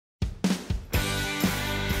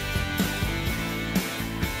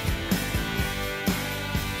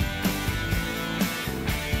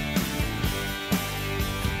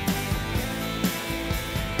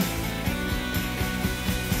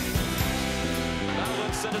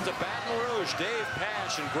send it to Baton Rouge. Dave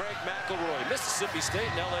Pash and Greg McElroy. Mississippi State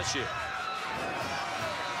and LSU.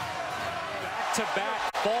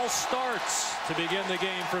 Back-to-back false starts to begin the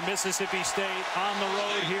game for Mississippi State on the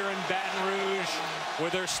road here in Baton Rouge,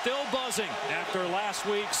 where they're still buzzing after last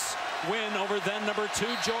week's win over then number 2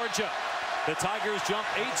 Georgia. The Tigers jump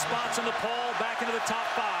 8 spots in the poll, back into the top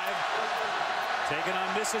 5. Taking on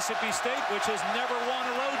Mississippi State, which has never won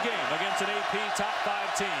a road game against an AP top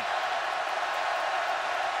 5 team.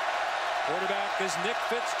 Quarterback is Nick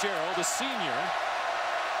Fitzgerald, a senior.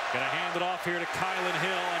 Going to hand it off here to Kylan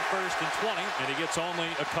Hill on 1st and 20, and he gets only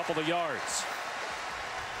a couple of yards.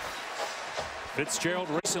 Fitzgerald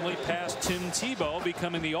recently passed Tim Tebow,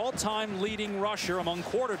 becoming the all-time leading rusher among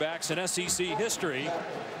quarterbacks in SEC history.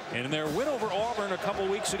 And in their win over Auburn a couple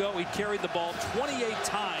weeks ago, he carried the ball 28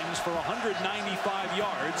 times for 195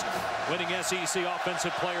 yards, winning SEC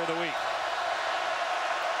Offensive Player of the Week.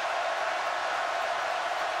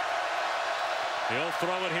 He'll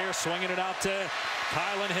throw it here, swinging it out to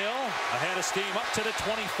Kylan Hill. Ahead of steam up to the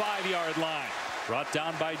 25-yard line. Brought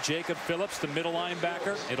down by Jacob Phillips, the middle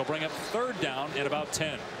linebacker. It'll bring up 3rd down at about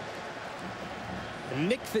 10.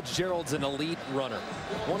 Nick Fitzgerald's an elite runner.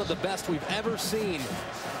 One of the best we've ever seen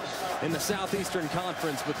in the Southeastern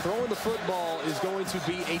Conference, but throwing the football is going to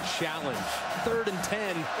be a challenge. 3rd and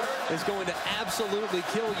 10 is going to absolutely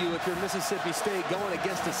kill you if you're Mississippi State going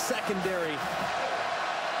against a secondary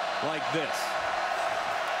like this.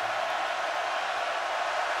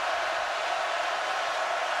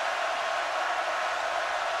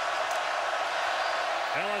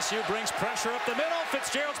 LSU brings pressure up the middle.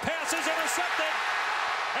 Fitzgerald's pass is intercepted.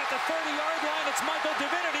 At the 30-yard line, it's Michael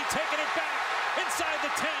Divinity taking it back inside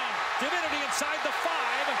the 10. Divinity inside the 5.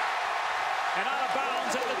 And out of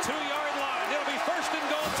bounds at the 2-yard line. It'll be 1st and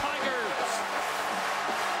goal, Tigers.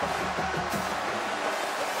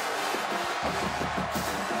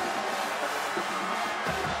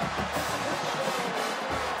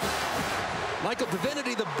 Michael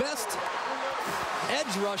Divinity, the best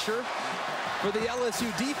edge rusher for the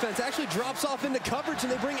LSU defense, actually drops off into coverage,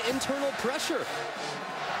 and they bring internal pressure.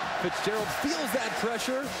 Fitzgerald feels that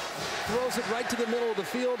pressure, throws it right to the middle of the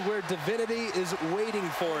field where Divinity is waiting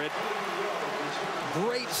for it.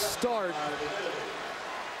 Great start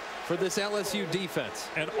for this LSU defense.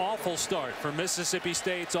 An awful start for Mississippi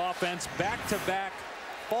State's offense. Back-to-back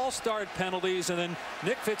false start penalties, and then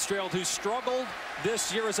Nick Fitzgerald, who struggled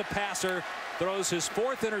this year as a passer, throws his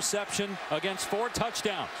 4th interception against 4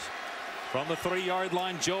 touchdowns. From the 3-yard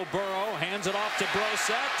line, Joe Burrow hands it off to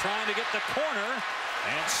Brosette, trying to get the corner,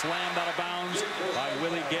 and slammed out of bounds by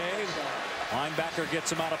Willie Gay. Linebacker gets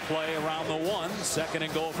him out of play around the 1. 2nd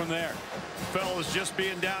and goal from there. Fellas, just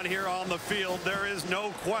being down here on the field, there is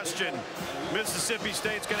no question Mississippi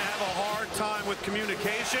State's going to have a hard time with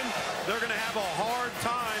communication. They're going to have a hard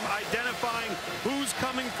time identifying who's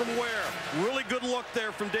coming from where. Really good look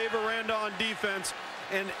there from Dave Aranda on defense.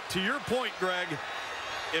 And to your point, Greg,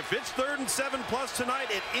 if it's 3rd and 7+ tonight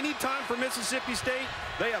at any time for Mississippi State,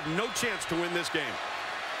 they have no chance to win this game.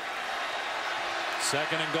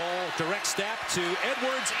 2nd and goal. Direct snap to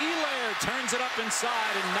Edwards. Elair turns it up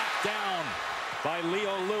inside and knocked down by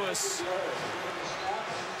Leo Lewis.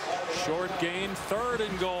 Short gain. 3rd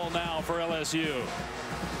and goal now for LSU.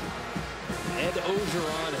 Ed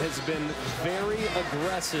Ogeron has been very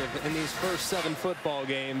aggressive in these first 7 football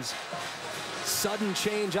games. Sudden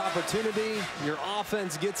change opportunity. Your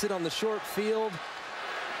offense gets it on the short field.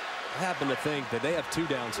 I happen to think that they have 2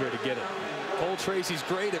 downs here to get it. Cole Tracy's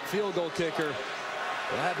great at field goal kicker.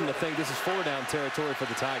 But I happen to think this is 4-down territory for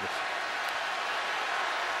the Tigers.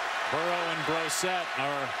 Burrow and Brosette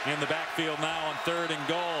are in the backfield now on 3rd and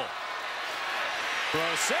goal.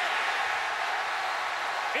 Brosette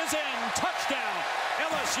is in. Touchdown,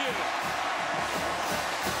 LSU.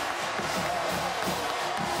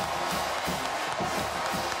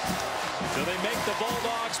 So they make the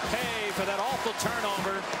Bulldogs pay for that awful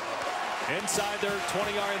turnover inside their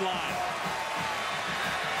 20-yard line.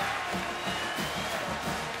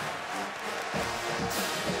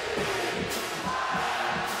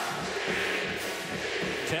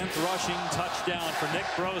 10th rushing touchdown for Nick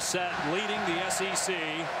Brosette, leading the SEC.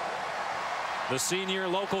 The senior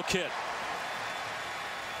local kid.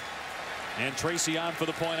 And Tracy on for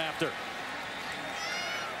the point after.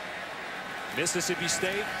 Mississippi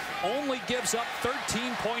State only gives up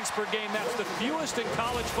 13 points per game. That's the fewest in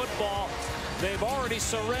college football. They've already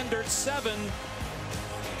surrendered 7.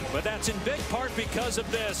 But that's in big part because of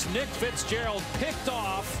this. Nick Fitzgerald picked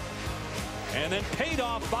off and then paid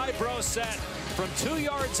off by Brosette from 2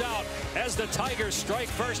 yards out as the Tigers strike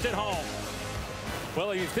first at home.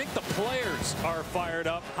 Well, you think the players are fired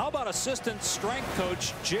up. How about assistant strength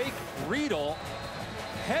coach Jake Riedel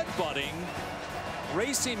headbutting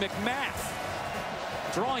Racy McMath,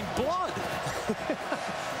 drawing blood?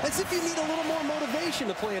 As if you need a little more motivation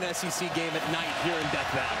to play an SEC game at night here in Death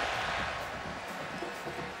Valley.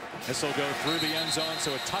 This will go through the end zone,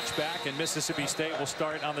 so a touchback, and Mississippi State will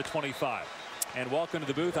start on the 25. And welcome to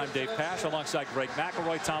the booth. I'm Dave Pasch alongside Greg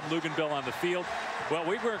McElroy, Tom Luganbill on the field. Well,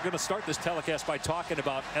 we were going to start this telecast by talking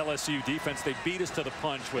about LSU defense. They beat us to the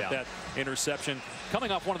punch with that interception. Coming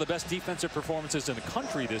off one of the best defensive performances in the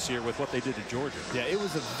country this year with what they did to Georgia. Yeah, it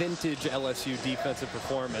was a vintage LSU defensive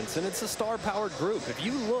performance, and it's a star-powered group. If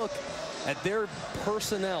you look at their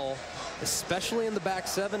personnel, especially in the back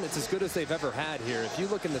seven, it's as good as they've ever had here. If you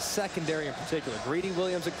look in the secondary in particular, Greedy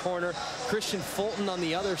Williams at corner, Christian Fulton on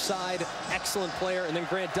the other side, excellent player, and then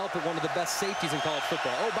Grant Delpit, one of the best safeties in college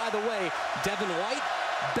football. Oh, by the way, Devin White,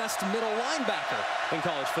 best middle linebacker in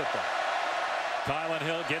college football. Kylan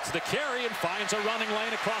Hill gets the carry and finds a running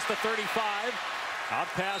lane across the 35. Out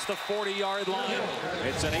past the 40-yard line.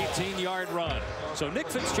 It's an 18-yard run. So Nick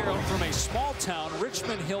Fitzgerald from a small town,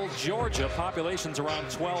 Richmond Hill, Georgia. Population's around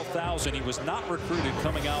 12,000. He was not recruited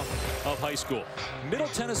coming out of high school. Middle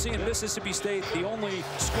Tennessee and Mississippi State, the only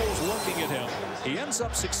schools looking at him. He ends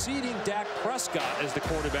up succeeding Dak Prescott as the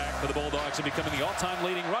quarterback for the Bulldogs and becoming the all-time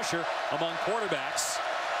leading rusher among quarterbacks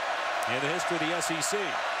in the history of the SEC.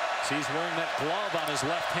 So he's wearing that glove on his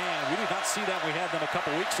left hand. We did not see that. We had them a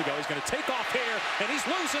couple weeks ago. He's going to take off here, and he's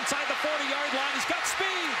loose inside the 40-yard line. He's got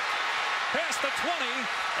speed past the 20,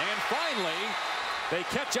 and finally they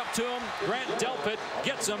catch up to him. Grant Delpit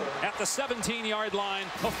gets him at the 17-yard line,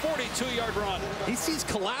 a 42-yard run. He sees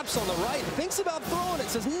collapse on the right, thinks about throwing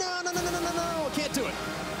it, says, no, I can't do it.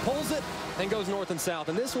 Pulls it and goes north and south.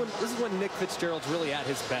 And this is when Nick Fitzgerald's really at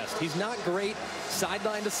his best. He's not great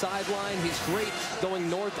sideline to sideline. He's great going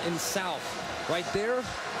north and south. Right there,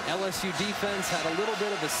 LSU defense had a little bit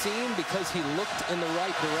of a seam because he looked in the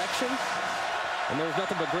right direction. And there was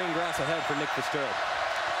nothing but green grass ahead for Nick Fitzgerald.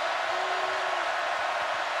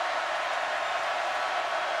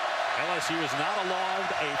 LSU has not allowed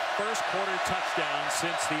a first-quarter touchdown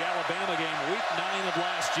since the Alabama game, week 9 of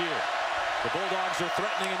last year. The Bulldogs are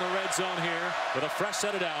threatening in the red zone here with a fresh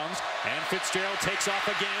set of downs. And Fitzgerald takes off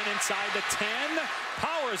again inside the 10.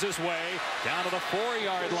 Powers his way down to the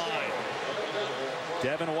 4-yard line.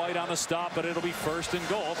 Devin White on the stop, but it'll be first and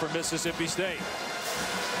goal for Mississippi State.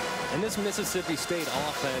 And this Mississippi State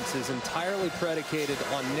offense is entirely predicated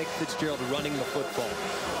on Nick Fitzgerald running the football.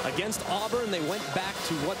 Against Auburn, they went back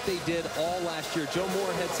to what they did all last year. Joe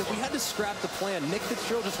Moorhead said we had to scrap the plan. Nick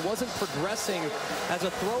Fitzgerald just wasn't progressing as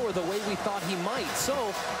a thrower the way we thought he might. So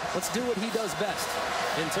let's do what he does best.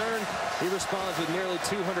 In turn, he responds with nearly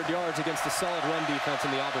 200 yards against a solid run defense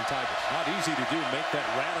in the Auburn Tigers. Not easy to do, make that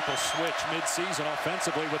radical switch mid-season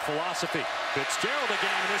offensively with philosophy. Fitzgerald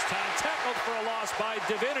again, this time tackled for a loss by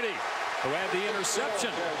Divinity, who had the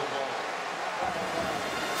interception.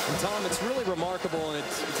 And Tom, it's really remarkable, and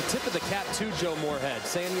it's a tip of the cap to Joe Moorhead,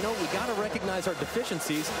 saying, you know, we got to recognize our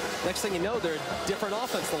deficiencies. Next thing you know, they're a different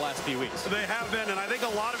offense the last few weeks. They have been, and I think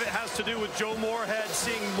a lot of it has to do with Joe Moorhead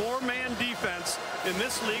seeing more man defense in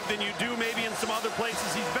this league than you do maybe in some other places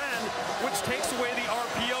he's been, which takes away the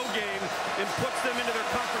RPO game and puts them into their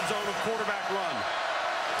comfort zone of quarterback run.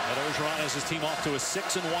 Orgeron has his team off to a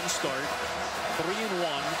 6-1 start, 3-1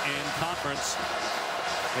 in conference.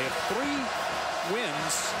 They have 3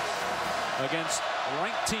 wins against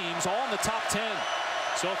ranked teams, all in the top 10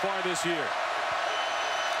 so far this year.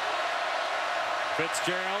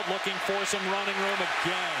 Fitzgerald looking for some running room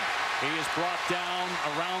again. He is brought down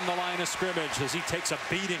around the line of scrimmage as he takes a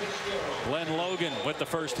beating. Glenn Logan with the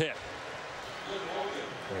first hit.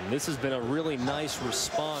 And this has been a really nice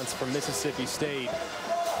response from Mississippi State.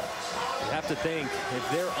 You have to think,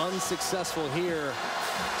 if they're unsuccessful here,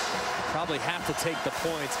 probably have to take the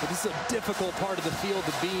points, but this is a difficult part of the field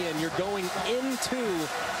to be in. You're going into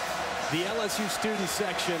the LSU student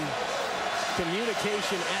section,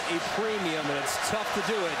 communication at a premium, and it's tough to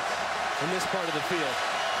do it in this part of the field.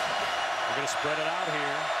 We're going to spread it out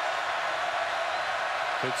here.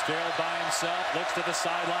 Fitzgerald by himself, looks to the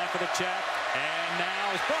sideline for the check, and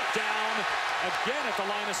now is brought down again at the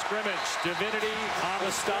line of scrimmage. Divinity on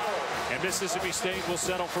the stop, and Mississippi State will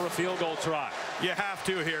settle for a field goal try. You have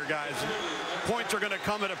to here, guys. Points are going to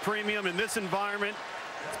come at a premium in this environment.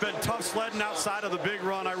 It's been tough sledding outside of the big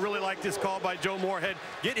run. I really like this call by Joe Moorhead.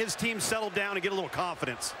 Get his team settled down and get a little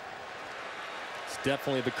confidence. It's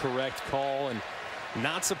definitely the correct call, and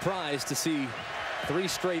not surprised to see 3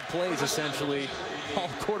 straight plays, essentially, all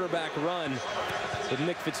quarterback run, with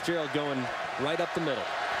Nick Fitzgerald going right up the middle.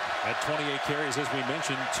 Had 28 carries, as we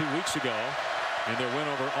mentioned, 2 weeks ago in their win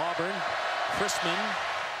over Auburn. Chrisman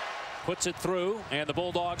puts it through, and the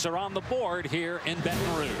Bulldogs are on the board here in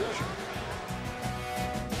Baton Rouge.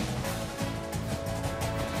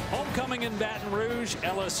 Homecoming in Baton Rouge.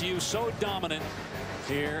 LSU so dominant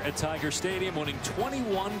here at Tiger Stadium, winning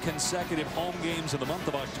 21 consecutive home games in the month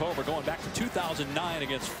of October, going back to 2009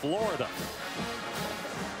 against Florida.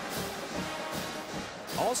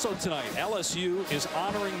 Also tonight, LSU is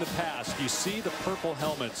honoring the past. You see the purple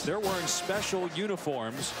helmets. They're wearing special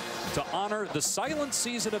uniforms to honor the silent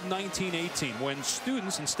season of 1918, when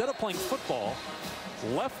students, instead of playing football,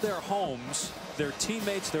 left their homes, their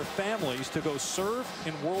teammates, their families to go serve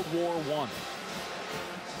in World War I.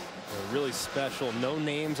 They're really special. No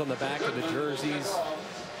names on the back of the jerseys.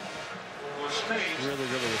 Really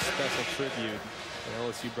a special tribute that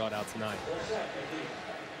LSU brought out tonight.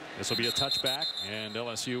 This will be a touchback, and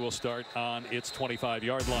LSU will start on its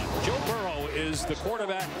 25-yard line. Joe Burrow is the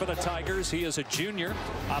quarterback for the Tigers. He is a junior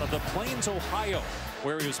out of the Plains, Ohio,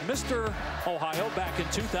 where he was Mr. Ohio back in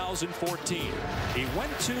 2014. He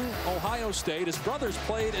went to Ohio State. His brothers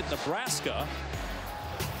played at Nebraska.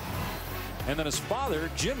 And then his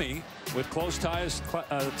father, Jimmy, with close ties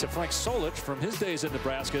to Frank Solich from his days at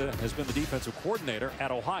Nebraska, has been the defensive coordinator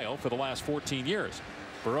at Ohio for the last 14 years.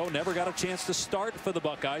 Burrow never got a chance to start for the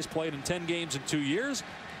Buckeyes, played in 10 games in 2 years.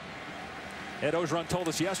 Ed Ogeron told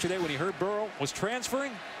us yesterday when he heard Burrow was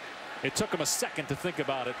transferring, it took him a second to think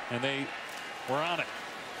about it, and they were on it.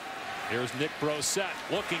 Here's Nick Brossette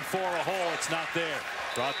looking for a hole. It's not there.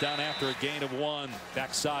 Brought down after a gain of 1,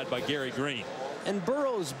 backside by Gary Green. And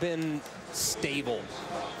Burrow's been stable.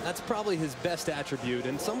 That's probably his best attribute,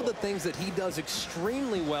 and some of the things that he does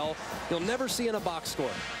extremely well you'll never see in a box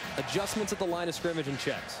score. Adjustments at the line of scrimmage and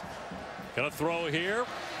checks. Gonna throw here.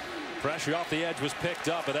 Pressure off the edge was picked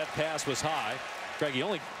up, but that pass was high. Greg, he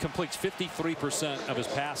only completes 53% of his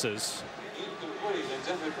passes.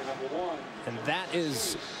 And that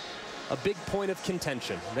is a big point of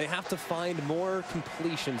contention. They have to find more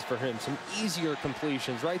completions for him, some easier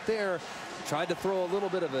completions. Right there, tried to throw a little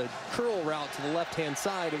bit of a curl route to the left-hand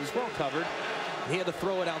side. It was well covered. He had to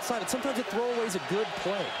throw it outside. And sometimes a throwaway is a good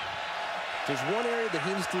play. There's one area that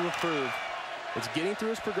he needs to improve. It's getting through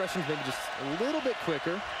his progressions maybe just a little bit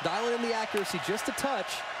quicker, dialing in the accuracy just a touch,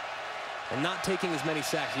 and not taking as many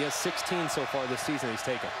sacks. He has 16 so far this season he's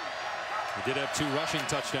taken. He did have 2 rushing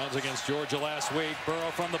touchdowns against Georgia last week. Burrow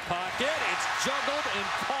from the pocket. It's juggled and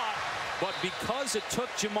caught, but because it took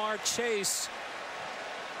Jamar Chase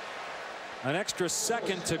an extra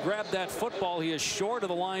second to grab that football, he is short of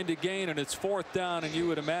the line to gain, and it's 4th down, and you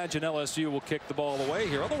would imagine LSU will kick the ball away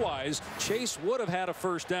here. Otherwise, Chase would have had a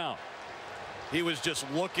 1st down. He was just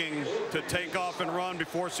looking to take off and run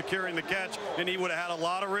before securing the catch, and he would have had a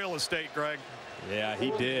lot of real estate, Greg. Yeah, he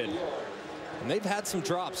did. And they've had some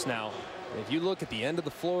drops now. If you look at the end of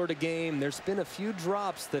the Florida game, there's been a few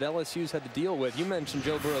drops that LSU's had to deal with. You mentioned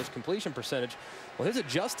Joe Burrow's completion percentage. Well, his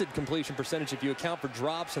adjusted completion percentage, if you account for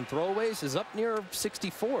drops and throwaways, is up near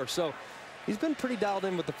 64. So he's been pretty dialed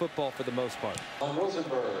in with the football for the most part.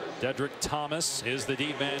 Dedrick Thomas is the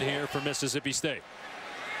deep man here for Mississippi State.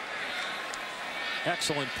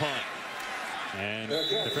 Excellent punt. And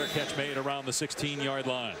the fair catch made around the 16-yard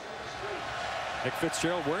line. Nick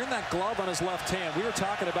Fitzgerald wearing that glove on his left hand. We were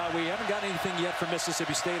talking about, we haven't got anything yet from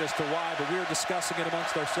Mississippi State as to why, but we were discussing it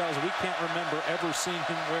amongst ourselves. We can't remember ever seeing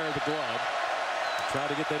him wear the glove. Try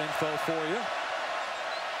to get that info for you.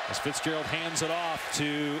 As Fitzgerald hands it off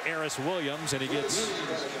to Eris Williams, and he gets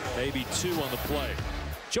maybe 2 on the play.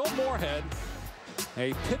 Joe Moorhead,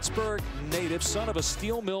 a Pittsburgh native, son of a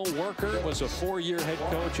steel mill worker, was a 4-year head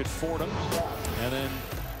coach at Fordham, and then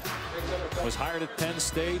was hired at Penn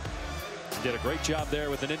State. Did a great job there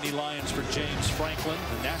with the Nittany Lions for James Franklin,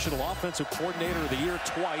 the National Offensive Coordinator of the Year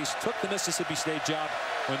twice. Took the Mississippi State job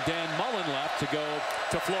when Dan Mullen left to go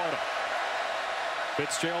to Florida.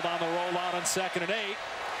 Fitzgerald on the rollout on 2nd and 8.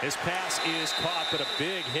 His pass is caught, but a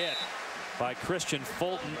big hit by Christian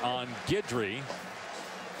Fulton on Guidry.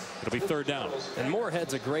 It'll be 3rd down. And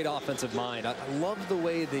Moorhead's a great offensive mind. I love the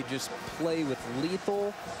way they just play with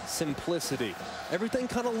lethal simplicity. Everything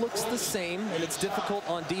kind of looks the same, and it's difficult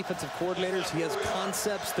on defensive coordinators. He has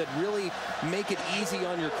concepts that really make it easy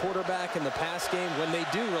on your quarterback in the pass game when they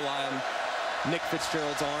do rely on Nick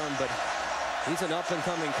Fitzgerald's arm. But he's an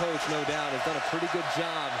up-and-coming coach, no doubt. Has done a pretty good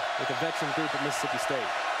job with the veteran group at Mississippi State.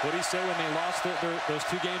 What did he say when they lost those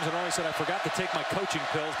 2 games in a row? He said, I forgot to take my coaching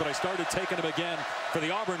pills, but I started taking them again for the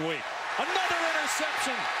Auburn week. Another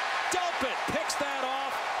interception. Delpit picks that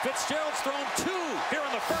off. Fitzgerald's thrown 2 here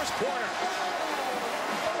in the 1st quarter.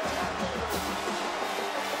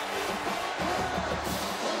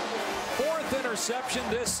 interception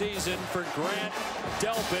this season for Grant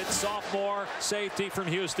Delpit, sophomore safety from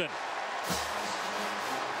Houston.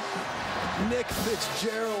 Nick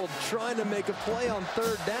Fitzgerald trying to make a play on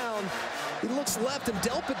third down. He looks left, and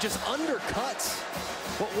Delpit just undercuts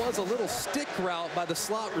what was a little stick route by the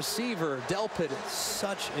slot receiver. Delpit,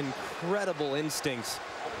 such incredible instincts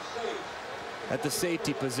at the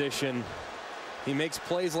safety position. He makes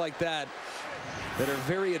plays like that that are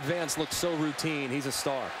very advanced, look so routine. He's a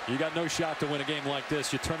star. You got no shot to win a game like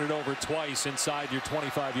this. You turn it over twice inside your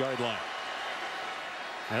 25-yard line.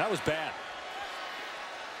 And that was bad.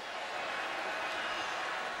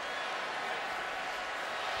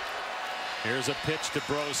 Here's a pitch to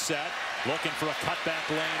Brosette, looking for a cutback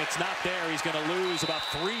lane. It's not there. He's going to lose about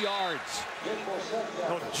 3 yards.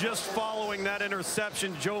 Well, just following that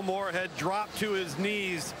interception, Joe Moorhead dropped to his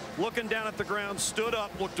knees, looking down at the ground, stood up,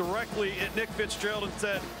 looked directly at Nick Fitzgerald and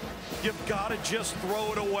said, "You've got to just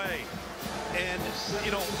throw it away." And, you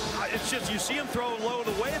know, it's just, you see him throw low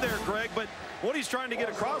the way there, Greg, but what he's trying to get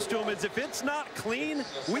across to him is if it's not clean,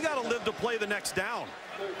 we got to live to play the next down.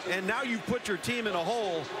 And now you put your team in a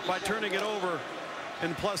hole by turning it over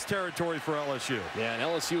in plus territory for LSU. Yeah, and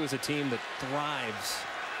LSU is a team that thrives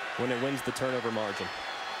when it wins the turnover margin.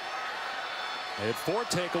 They had 4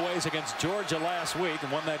 takeaways against Georgia last week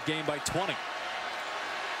and won that game by 20.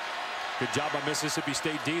 Good job by Mississippi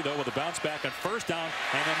State D, though, with a bounce back on first down.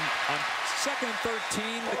 And then on 2nd and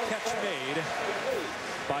 13, the catch made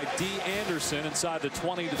by D. Anderson inside the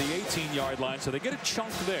 20 to the 18-yard line. So they get a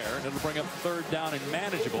chunk there, and it'll bring up third down and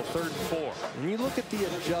manageable, 3rd and 4. And you look at the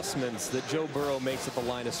adjustments that Joe Burrow makes at the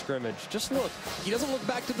line of scrimmage. Just look. He doesn't look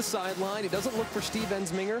back to the sideline. He doesn't look for Steve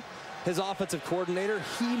Ensminger, his offensive coordinator.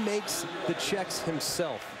 He makes the checks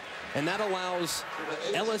himself. And that allows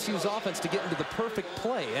LSU's offense to get into the perfect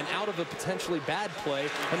play and out of a potentially bad play.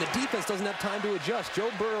 And the defense doesn't have time to adjust. Joe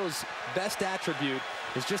Burrow's best attribute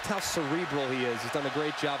is just how cerebral he is. He's done a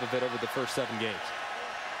great job of it over the first 7 games.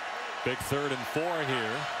 Big 3rd and 4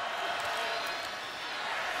 here.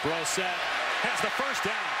 Brosette has the first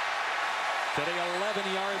down to the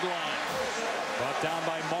 11-yard line. Brought down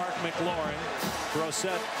by Mark McLaurin.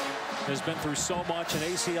 Brosette has been through so much, an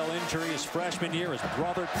ACL injury his freshman year. His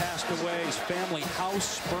brother passed away. His family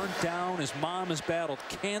house burnt down. His mom has battled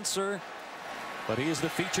cancer. But he is the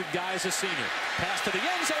featured guy as a senior. Pass to the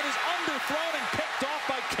end zone is underthrown and picked off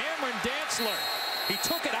by Cameron Dantzler. He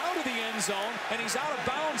took it out of the end zone, and he's out of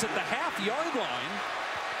bounds at the half-yard line.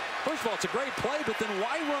 First of all, it's a great play, but then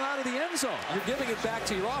why run out of the end zone? You're giving it back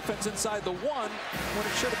to your offense inside the 1 when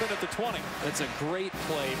it should have been at the 20. That's a great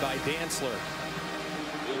play by Dantzler.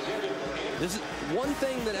 This is one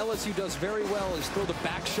thing that LSU does very well is throw the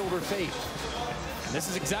back shoulder fake. And this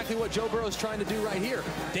is exactly what Joe Burrow is trying to do right here.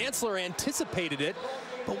 Dantzler anticipated it,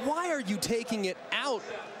 but why are you taking it out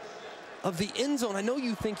of the end zone? I know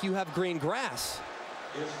you think you have green grass,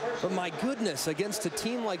 but my goodness, against a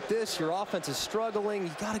team like this, your offense is struggling.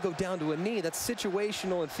 You got to go down to a knee. That's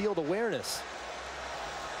situational and field awareness.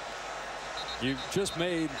 You just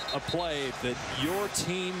made a play that your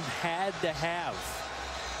team had to have.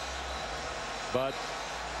 But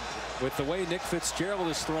with the way Nick Fitzgerald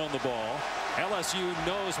has thrown the ball, LSU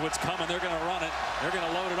knows what's coming. They're going to run it. They're going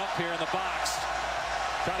to load it up here in the box.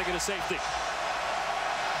 Try to get a safety.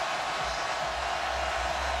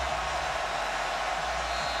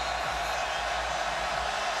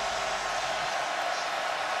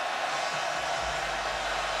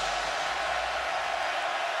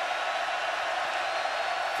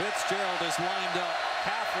 Fitzgerald is lined up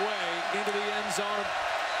halfway into the end zone.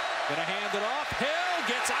 Gonna hand it off. Hill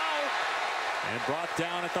gets out and brought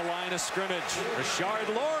down at the line of scrimmage. Rashard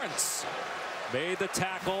Lawrence made the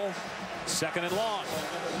tackle. 2nd and long.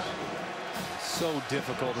 So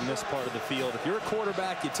difficult in this part of the field. If you're a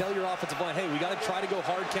quarterback, you tell your offensive line, hey, we got to try to go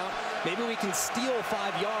hard count. Maybe we can steal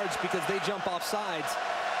 5 yards because they jump off sides.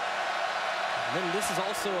 And then this is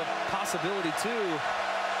also a possibility too.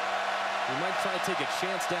 We might try to take a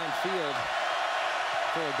chance downfield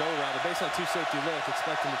for a go route. A baseline 2 safety look,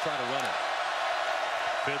 expect him to try to run it.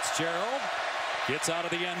 Fitzgerald gets out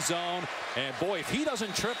of the end zone. And boy, if he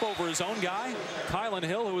doesn't trip over his own guy, Kylan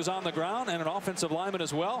Hill, who was on the ground, and an offensive lineman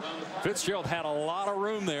as well, Fitzgerald had a lot of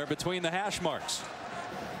room there between the hash marks.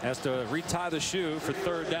 Has to retie the shoe for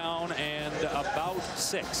 3rd down and about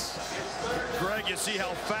 6. Greg, you see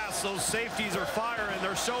how fast those safeties are firing.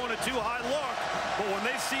 They're showing a too high look, but when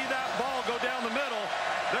they see that ball go down the middle,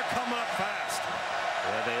 they're coming up fast.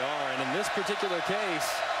 Yeah, they are. And in this particular case,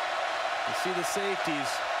 you see the safeties.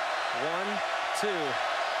 1, 2.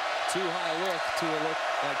 Too high look to a look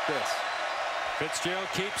like this. Fitzgerald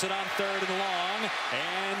keeps it on 3rd and long,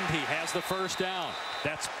 and he has the first down.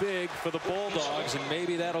 That's big for the Bulldogs, and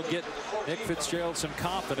maybe that'll get Nick Fitzgerald some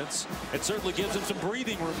confidence. It certainly gives him some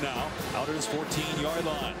breathing room now out at his 14-yard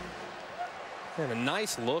line. And a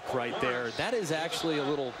nice look right there. That is actually a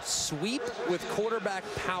little sweep with quarterback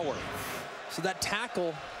power. So that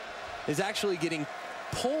tackle is actually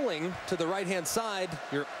pulling to the right-hand side.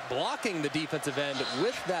 You're blocking the defensive end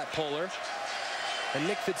with that puller. And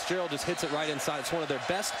Nick Fitzgerald just hits it right inside. It's one of their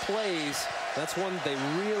best plays. That's one they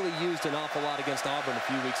really used an awful lot against Auburn a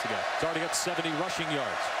few weeks ago. It's already got 70 rushing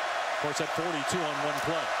yards. Of course, at 42 on one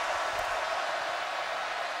play.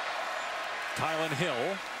 Kylan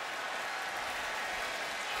Hill.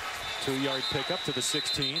 2-yard pickup to the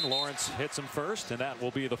 16. Lawrence hits him first, and that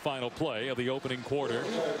will be the final play of the opening quarter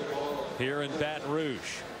here in Baton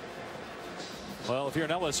Rouge. Well, if you're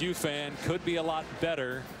an LSU fan, could be a lot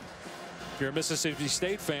better. If you're a Mississippi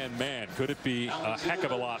State fan, man, could it be a heck of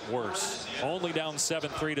a lot worse. Only down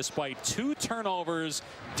 7-3 despite 2 turnovers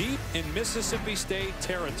deep in Mississippi State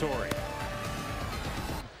territory.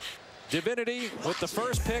 Divinity with the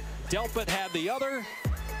first pick. Delpit had the other.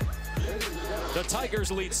 The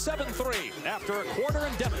Tigers lead 7-3 after a quarter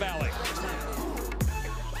in Death Valley.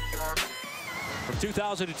 From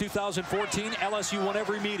 2000 to 2014, LSU won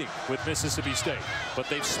every meeting with Mississippi State, but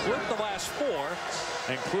they've split the last 4,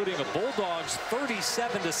 including a Bulldogs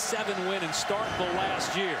 37-7 win in start the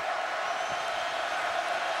last year.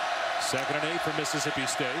 2nd and 8 for Mississippi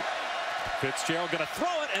State. Fitzgerald going to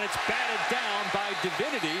throw it, and it's batted down by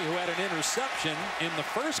Divinity, who had an interception in the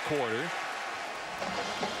first quarter.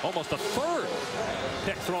 Almost a 3rd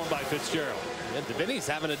pick thrown by Fitzgerald. Yeah, Divinity's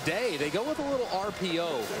having a day. They go with a little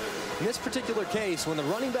RPO. In this particular case, when the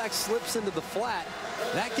running back slips into the flat,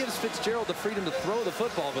 that gives Fitzgerald the freedom to throw the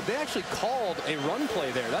football. But they actually called a run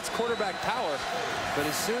play there. That's quarterback power. But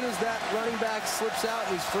as soon as that running back slips out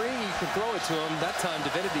and he's free, you can throw it to him. That time,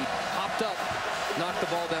 Divinity popped up, knocked the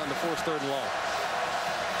ball down to force 3rd and long.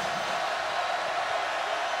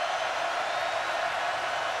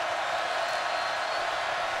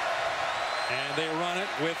 And they run it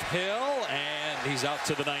with Hill, and he's out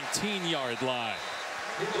to the 19-yard line.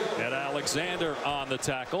 Ed Alexander on the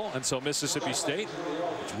tackle, and so Mississippi State,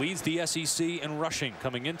 which leads the SEC in rushing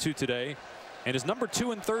coming into today, and is number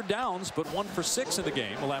 2 in 3rd downs, but 1 for 6 in the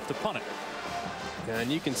game, will have to punt it.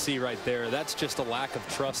 And you can see right there, that's just a lack of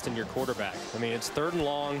trust in your quarterback. I mean, it's 3rd and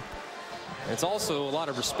long. It's also a lot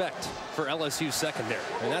of respect for LSU secondary,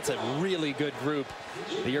 and that's a really good group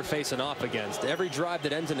that you're facing off against. Every drive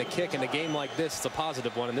that ends in a kick in a game like this is a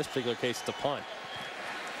positive one. In this particular case, it's a punt.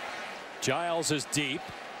 Giles is deep,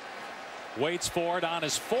 waits for it on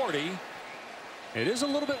his 40. It is a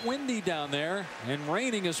little bit windy down there and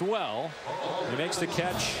raining as well. He makes the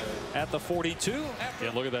catch at the 42.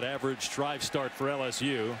 And look at that average drive start for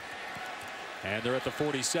LSU. And they're at the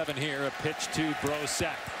 47 here. A pitch to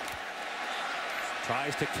Brosette.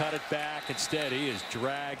 Tries to cut it back. Instead, he is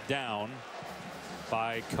dragged down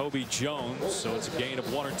by Kobe Jones. So it's a gain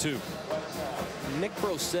of 1 or 2. Nick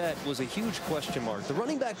Brosette was a huge question mark. The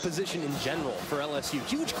running back position in general for LSU,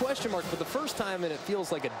 huge question mark for the first time in it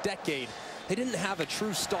feels like a decade. They didn't have a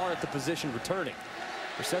true star at the position returning.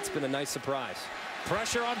 Brosette's been a nice surprise.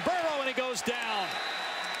 Pressure on Burrow, and he goes down.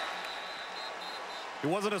 It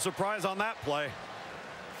wasn't a surprise on that play.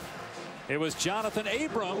 It was Jonathan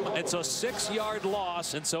Abram. It's a 6-yard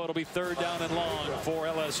loss, and so it'll be 3rd down and long for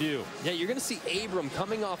LSU. Yeah, you're going to see Abram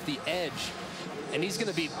coming off the edge, and he's going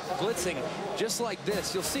to be blitzing just like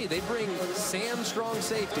this. You'll see they bring Sam Strong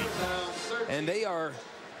safety, and they are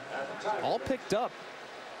all picked up.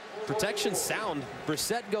 Protection sound.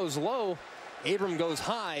 Brissett goes low, Abram goes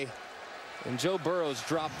high, and Joe Burrow's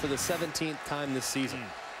dropped for the 17th time this season.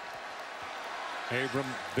 Abram,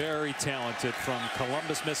 very talented from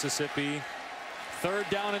Columbus, Mississippi. 3rd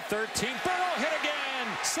down and 13. Burrow hit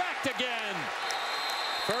again, sacked again.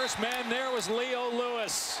 First man there was Leo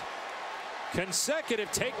Lewis.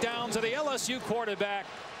 Consecutive takedowns of the LSU quarterback,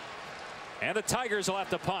 and the Tigers will have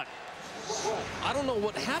to punt. I don't know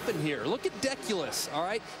what happened here. Look at Deculus, all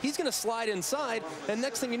right? He's going to slide inside, and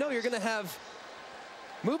next thing you know, you're going to have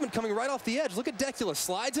movement coming right off the edge. Look at Deculus,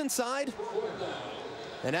 slides inside.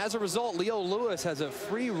 And as a result, Leo Lewis has a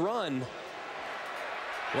free run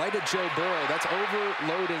right at Joe Burrow. That's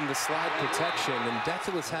overloading the slide protection, and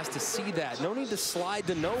Deculus has to see that. No need to slide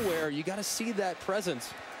to nowhere. You got to see that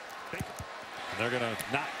presence. They're going to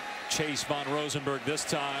not chase Von Rosenberg this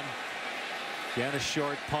time. Again, a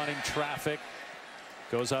short punting traffic.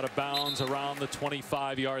 Goes out of bounds around the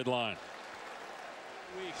 25-yard line.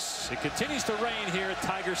 It continues to rain here at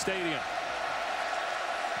Tiger Stadium.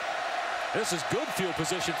 This is good field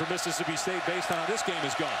position for Mississippi State based on how this game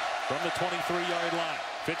has gone. From the 23-yard line,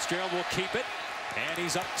 Fitzgerald will keep it, and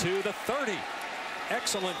he's up to the 30.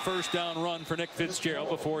 Excellent first down run for Nick Fitzgerald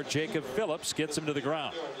before Jacob Phillips gets him to the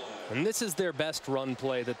ground. And this is their best run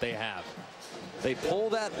play that they have. They pull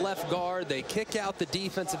that left guard. They kick out the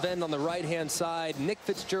defensive end on the right-hand side. Nick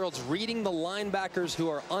Fitzgerald's reading the linebackers who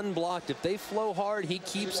are unblocked. If they flow hard, he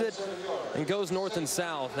keeps it and goes north and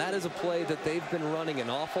south. That is a play that they've been running an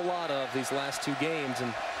awful lot of these last 2 games,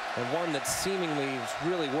 and one that seemingly is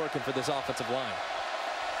really working for this offensive line.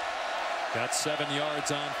 Got 7 yards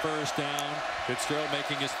on first down. Fitzgerald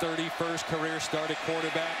making his 31st career start at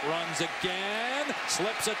quarterback. Runs again,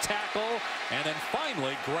 slips a tackle, and then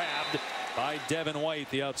finally grabbed by Devin White,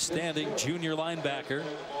 the outstanding junior linebacker,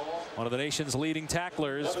 one of the nation's leading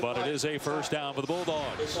tacklers, but it is a first down for the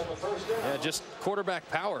Bulldogs. Yeah, just quarterback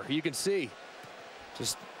power. You can see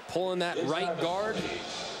just pulling that right guard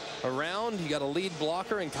around. You got a lead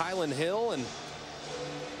blocker in Kylan Hill, and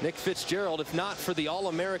Nick Fitzgerald, if not for the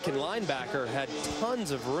All-American linebacker, had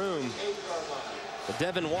tons of room. But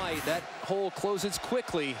Devin White, that hole closes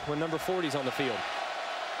quickly when number 40 is on the field.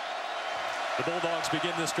 The Bulldogs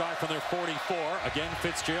begin this drive from their 44. Again,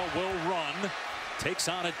 Fitzgerald will run. Takes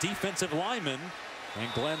on a defensive lineman.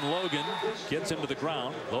 And Glenn Logan gets him to the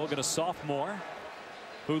ground. Logan, a sophomore,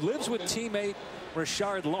 who lives with teammate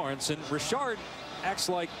Rashard Lawrence. And Rashard acts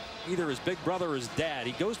like either his big brother or his dad.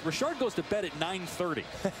 Rashard goes to bed at 9:30.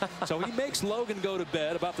 So he makes Logan go to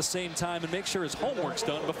bed about the same time and make sure his homework's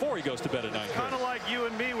done before he goes to bed at 9:30. Kind of like you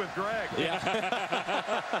and me with Greg. Yeah.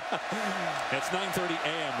 It's 9:30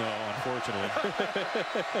 a.m. though, unfortunately.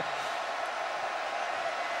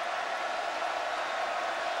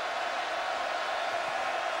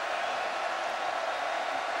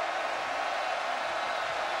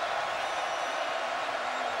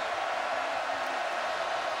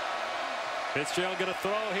 Fitzgerald going to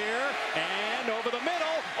throw here, and over the middle,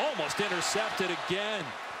 almost intercepted again.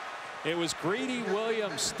 It was Greedy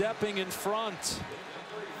Williams stepping in front.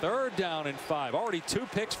 3rd down and 5. Already 2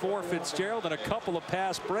 picks for Fitzgerald and a couple of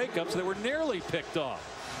pass breakups that were nearly picked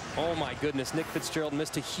off. Oh my goodness, Nick Fitzgerald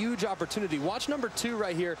missed a huge opportunity. Watch number 2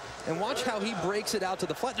 right here, and watch how he breaks it out to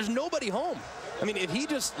the flat. There's nobody home. I mean, if he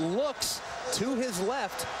just looks to his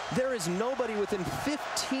left, there is nobody within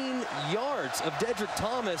 15 yards of Dedrick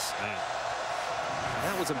Thomas. Man.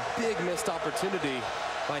 That was a big missed opportunity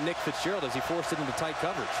by Nick Fitzgerald as he forced it into tight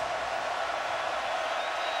coverage.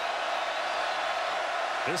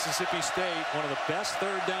 Mississippi State, one of the best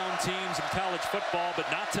 3rd down teams in college football, but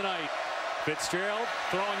not tonight. Fitzgerald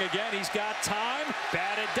throwing again. He's got time.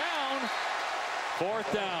 Batted down.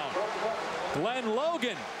 4th down. Glenn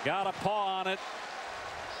Logan got a paw on it.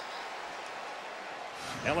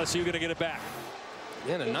 LSU going to get it back.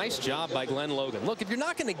 And a nice job by Glenn Logan. Look, if you're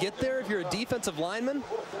not going to get there, if you're a defensive lineman,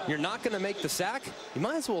 you're not going to make the sack, you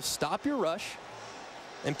might as well stop your rush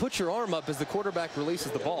and put your arm up as the quarterback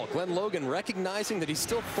releases the ball. Glenn Logan recognizing that he's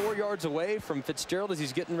still 4 yards away from Fitzgerald as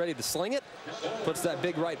he's getting ready to sling it. Puts that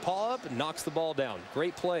big right paw up and knocks the ball down.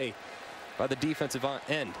 Great play by the defensive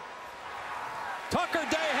end. Tucker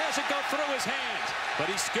Day has it go through his hands, but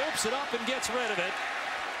he scoops it up and gets rid of it.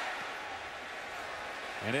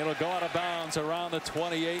 And it'll go out of bounds around the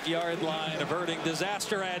 28-yard line, averting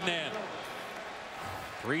disaster at an end.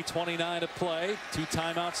 3:29 to play. 2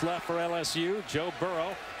 timeouts left for LSU. Joe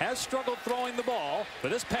Burrow has struggled throwing the ball,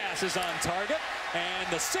 but this pass is on target. And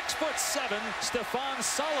the 6'7" Stephon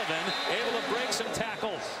Sullivan able to break some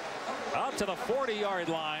tackles. Out to the 40-yard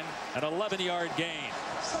line, an 11-yard gain.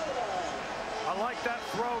 I like that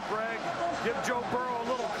throw, Greg. Give Joe Burrow a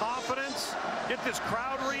little confidence. Get this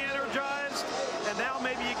crowd re-energized. And now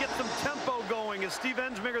maybe you get some tempo going. As Steve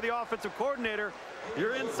Ensminger, the offensive coordinator,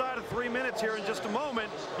 you're inside of 3 minutes here in just a moment.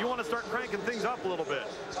 You want to start cranking things up a little bit.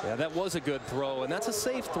 Yeah, that was a good throw, and that's a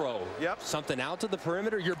safe throw. Yep. Something out to the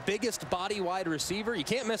perimeter. Your biggest body wide receiver. You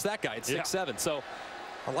can't miss that guy at 6'7". So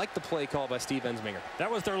I like the play call by Steve Ensminger.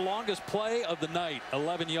 That was their longest play of the night,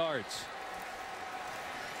 11 yards.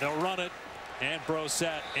 They'll run it. And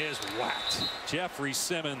Brosette is whacked. Jeffrey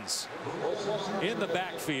Simmons in the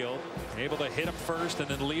backfield, able to hit him first, and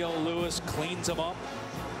then Leo Lewis cleans him up.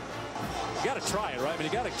 You got to try it, right? I mean,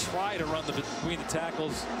 you got to try to run between the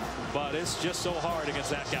tackles, but it's just so hard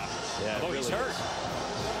against that guy. Yeah, although he's hurt.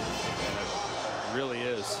 It really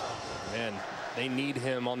is. Man, they need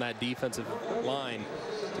him on that defensive line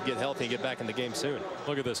to get healthy and get back in the game soon.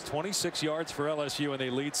 Look at this, 26 yards for LSU, and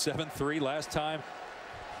they lead 7-3. Last time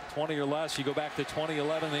 20 or less, you go back to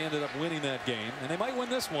 2011, they ended up winning that game, and they might win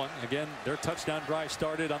this one. Again, their touchdown drive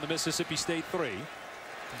started on the Mississippi State 3.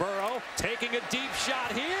 Burrow taking a deep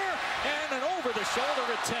shot here, and an over the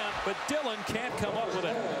shoulder attempt, but Dillon can't come up with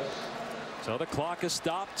it. So the clock is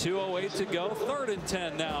stopped. 2:08 to go. 3rd and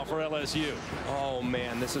 10 now for LSU. Oh,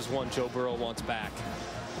 man, this is one Joe Burrow wants back.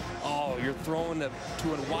 Oh, you're throwing to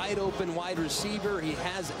a wide open wide receiver. He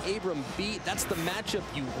has Abram beat. That's the matchup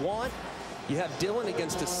you want. You have Dillon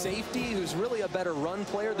against a safety who's really a better run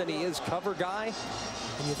player than he is cover guy.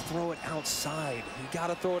 And you throw it outside. You got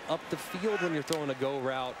to throw it up the field when you're throwing a go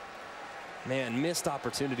route. Man, missed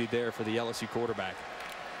opportunity there for the LSU quarterback.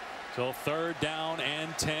 So 3rd down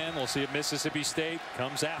and 10. We'll see if Mississippi State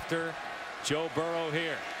comes after Joe Burrow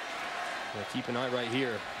here. Well, keep an eye right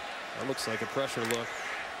here. That looks like a pressure look,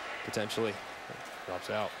 potentially. Drops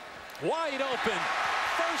out. Wide open.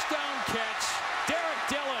 1st down catch. Derek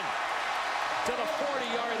Dillon to the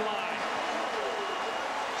 40-yard line.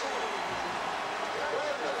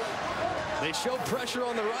 They show pressure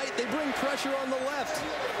on the right. They bring pressure on the left.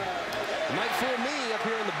 You might fool me up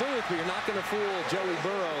here in the booth, but you're not going to fool Joey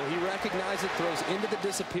Burrow. He recognizes it, throws into the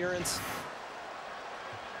disappearance,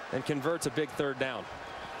 and converts a big 3rd down.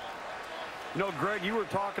 You know, Greg, you were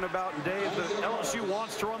talking about, and Dave, that LSU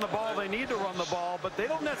wants to run the ball. They need to run the ball, but they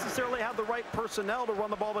don't necessarily have the right personnel to run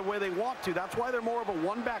the ball the way they want to. That's why they're more of a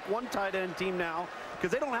 1-back, 1 tight end team now,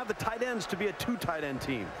 because they don't have the tight ends to be a 2 tight end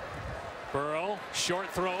team. Burrow, short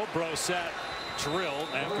throw. Brosette drilled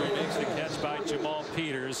after he makes the catch by Jamal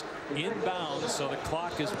Peters. Inbounds, so the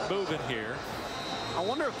clock is moving here. I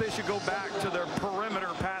wonder if they should go back to their perimeter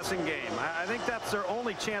passing game. I think that's their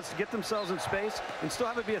only chance to get themselves in space and still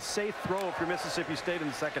have it be a safe throw if you're Mississippi State in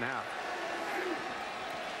the 2nd half.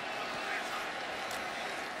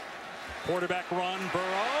 Quarterback run,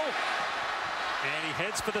 Burrow. And he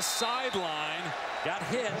heads for the sideline. Got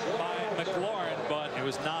hit by McLaurin, but it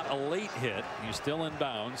was not a late hit. He's still in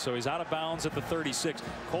bounds, so he's out of bounds at the 36.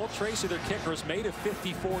 Cole Tracy, their kicker, has made a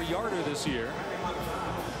 54-yarder this year.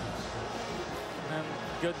 And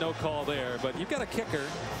good no call there, but you've got a kicker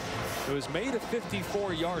who has made a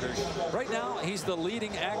 54-yarder. Right now, he's the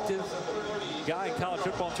leading active guy in college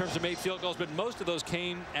football in terms of made field goals, but most of those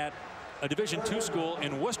came at a Division II school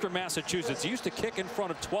in Worcester, Massachusetts. He used to kick in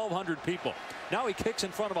front of 1,200 people. Now he kicks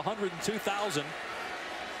in front of 102,000,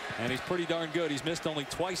 and he's pretty darn good. He's missed only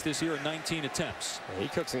twice this year in 19 attempts. He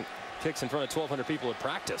kicks in front of 1,200 people at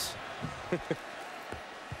practice.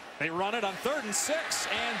 They run it on 3rd and 6,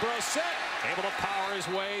 and Brosette able to power his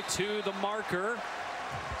way to the marker.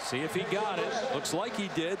 See if he got it. Looks like he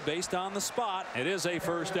did based on the spot. It is a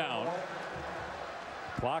 1st down.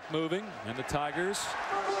 Clock moving, and the Tigers.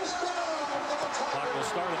 Clock will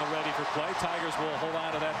start in the ready for play. Tigers will hold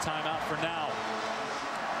on to that timeout for now.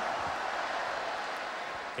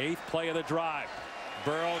 8th play of the drive.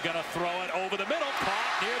 Burrow going to throw it over the middle.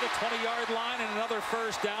 Caught near the 20-yard line, and another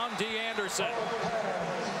 1st down. D. Anderson.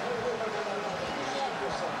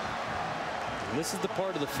 And this is the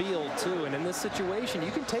part of the field, too. And in this situation,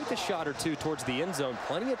 you can take a shot or two towards the end zone.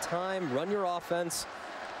 Plenty of time. Run your offense.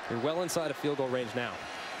 You're well inside of field goal range now.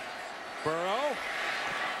 Burrow.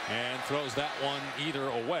 And throws that one either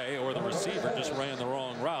away, or the receiver just ran the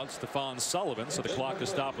wrong route. Stephon Sullivan. So the clock is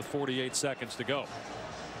stopped with 48 seconds to go.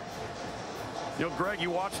 You know, Greg, you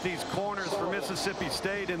watch these corners for Mississippi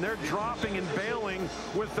State, and they're dropping and bailing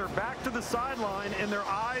with their back to the sideline and their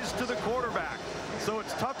eyes to the quarterback. So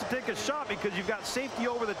it's tough to take a shot because you've got safety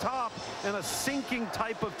over the top and a sinking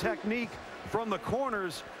type of technique from the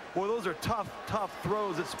corners. Well, those are tough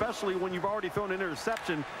throws, especially when you've already thrown an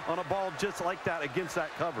interception on a ball just like that against that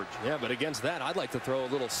coverage. Yeah, but against that, I'd like to throw a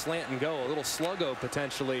little slant and go, a little sluggo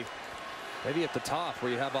potentially. Maybe at the top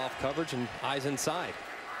where you have off coverage and eyes inside.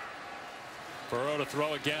 Burrow to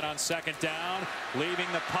throw again on 2nd down. Leaving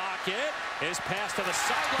the pocket. His pass to the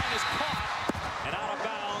sideline is caught. And out of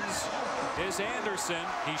bounds is Anderson.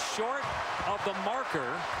 He's short of the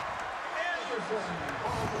marker.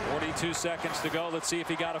 42 seconds to go. Let's see if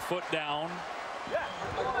he got a foot down.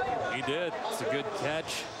 He did. It's a good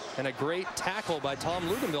catch and a great tackle by Tom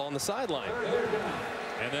Luganville on the sideline.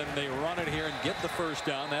 And then they run it here and get the 1st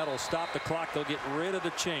down. That'll stop the clock. They'll get rid of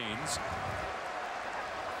the chains.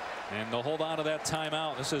 And they'll hold on to that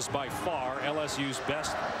timeout. This is by far LSU's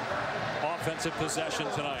best offensive possession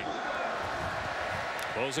tonight.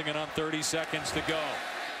 Closing it on 30 seconds to go.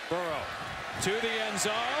 Burrow to the end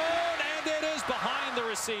zone, and it is behind the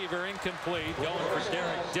receiver. Incomplete. Going for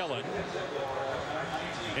Derek Dillon.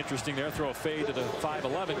 Interesting there. Throw a fade to the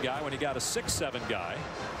 5'11" guy when he got a 6'7" guy.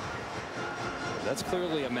 That's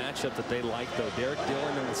clearly a matchup that they like, though. Derek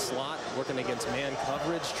Dillon in the slot working against man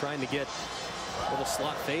coverage, trying to get a little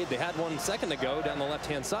slot fade. They had one second ago down the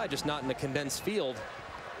left-hand side, just not in the condensed field.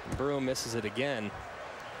 Burrow misses it again.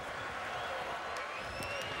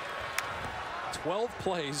 12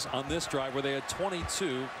 plays on this drive where they had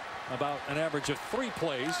 22, about an average of 3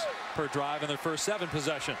 plays per drive in their first 7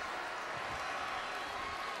 possessions.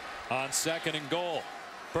 On 2nd and goal,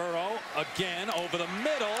 Burrow again over the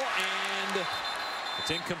middle, and it's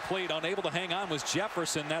incomplete. Unable to hang on was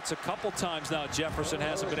Jefferson. That's a couple times now Jefferson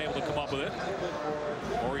hasn't been able to come up with it.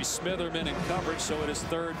 Maurice Smitherman in coverage, so it is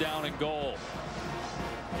 3rd down and goal.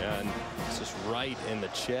 Yeah, and it's just right in the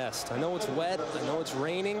chest. I know it's wet. I know it's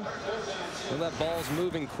raining. I know that ball's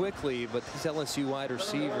moving quickly, but these LSU wide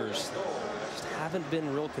receivers just haven't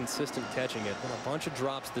been real consistent catching it. Been a bunch of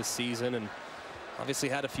drops this season, and obviously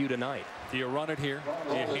had a few tonight. Do you run it here?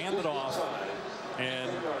 Do you hand it off? And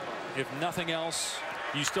if nothing else,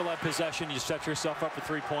 you still have possession. You set yourself up for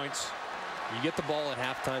 3 points. You get the ball at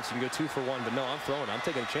halftime, so you can go 2 for 1. But no, I'm throwing. I'm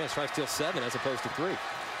taking a chance. Try to steal 7 as opposed to 3.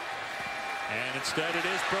 And instead it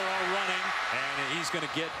is Burrow running, and he's going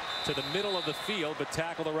to get to the middle of the field, but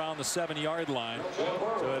tackled around the 7-yard line.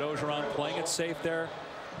 So Ed Orgeron playing it safe there.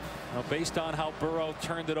 Now, based on how Burrow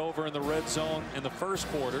turned it over in the red zone in the first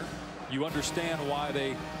quarter, you understand why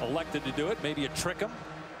they elected to do it. Maybe a trick him,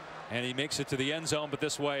 and he makes it to the end zone. But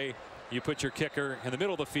this way, you put your kicker in the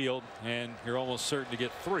middle of the field, and you're almost certain to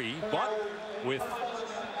get 3. But with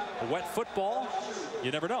a wet football,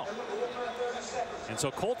 you never know. And so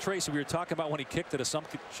Colt Tracy, we were talking about when he kicked at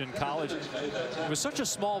Assumption College, it was such a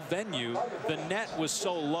small venue, the net was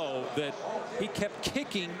so low that he kept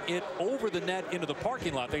kicking it over the net into the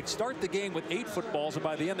parking lot. They'd start the game with 8 footballs, and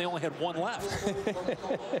by the end they only had 1 left.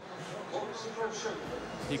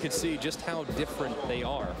 You can see just how different they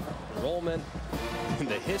are. Enrollment,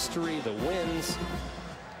 the history, the wins,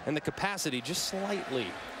 and the capacity just slightly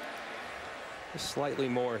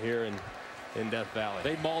more here in Death Valley.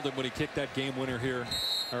 They mauled him when he kicked that game winner here,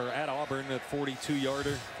 or at Auburn, at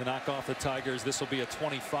 42-yarder to knock off the Tigers. This will be a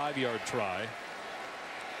 25-yard try.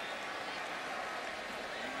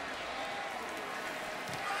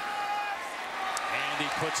 And he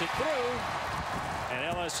puts it through.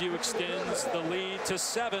 And LSU extends the lead to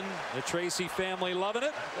 7. The Tracy family loving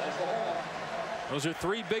it. Those are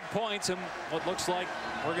 3 big points, and what looks like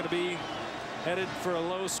we're going to be headed for a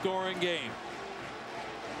low-scoring game.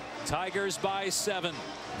 Tigers by 7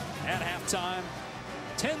 at halftime.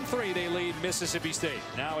 10-3 they lead Mississippi State.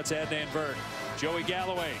 Now it's Adnan Virk, Joey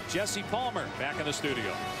Galloway, Jesse Palmer back in the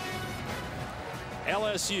studio.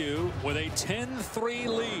 LSU with a 10-3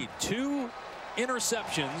 lead. 2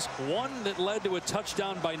 interceptions, 1 that led to a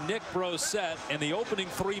touchdown by Nick Brossette in the opening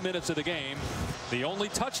 3 minutes of the game. The only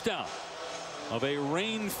touchdown of a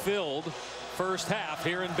rain-filled first half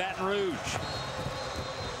here in Baton Rouge.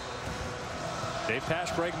 Dave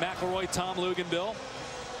Pasch, Greg McElroy, Tom Luganbill.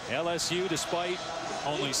 LSU, despite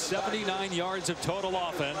only 79 yards of total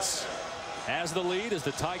offense, has the lead as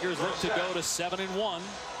the Tigers look to go to 7-1,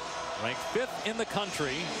 ranked 5th in the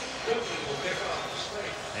country.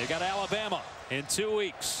 They've got Alabama in 2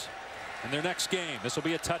 weeks in their next game. This will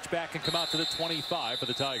be a touchback and come out to the 25 for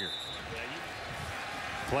the Tigers.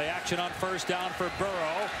 Play action on first down for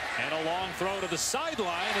Burrow, and a long throw to the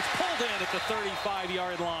sideline. It's pulled in at the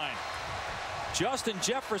 35-yard line. Justin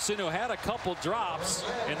Jefferson, who had a couple drops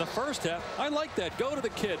in the first half. I like that. Go to the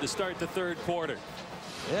kid to start the 3rd quarter.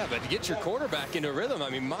 Yeah, but to get your quarterback into rhythm, I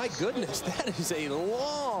mean, my goodness, that is a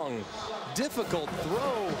long, difficult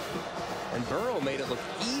throw. And Burrow made it look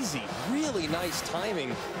easy. Really nice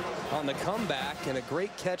timing on the comeback, and a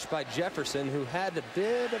great catch by Jefferson, who had a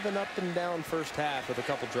bit of an up and down first half with a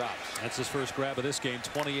couple drops. That's his first grab of this game,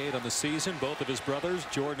 28 on the season. Both of his brothers,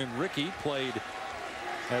 Jordan and Ricky, played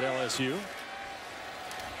at LSU.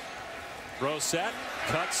 Brossette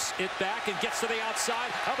cuts it back and gets to the outside.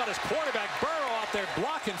 How about his quarterback Burrow out there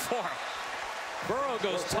blocking for him? Burrow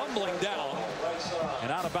goes tumbling down,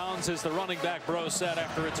 and out of bounds is the running back Brossette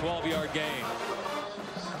after a 12-yard gain.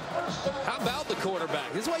 How about the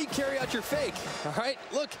quarterback? This is why you carry out your fake. All right,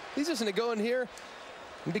 look, he's just going to go in here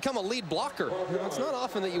and become a lead blocker. You know, it's not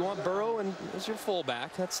often that you want Burrow and as your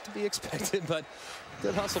fullback. That's to be expected, but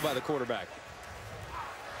good hustle by the quarterback.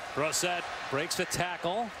 Brossette breaks the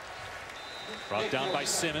tackle. Brought down by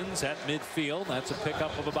Simmons at midfield. That's a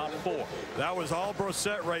pickup of about 4. That was all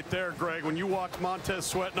Brossette right there, Greg. When you watch Montez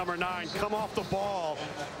Sweat, number 9, come off the ball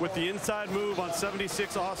with the inside move on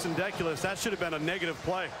 76 Austin Deculus, that should have been a negative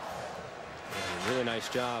play. Really nice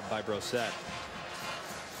job by Brossette.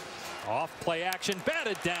 Off play action,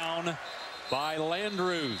 batted down by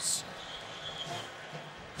Landrews.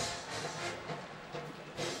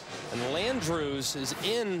 And And Landrews is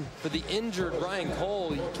in for the injured Ryan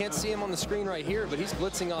Cole. You can't see him on the screen right here, but he's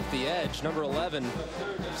blitzing off the edge, number 11.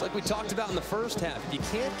 Just like we talked about in the first half, if you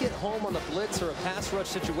can't get home on a blitz or a pass rush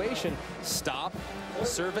situation, stop,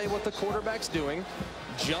 survey what the quarterback's doing,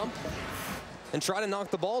 jump, and try to knock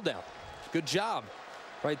the ball down. Good job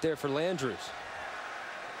right there for Landrews.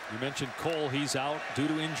 You mentioned Cole. He's out due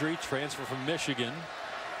to injury, transfer from Michigan.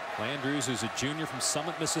 Landrews is a junior from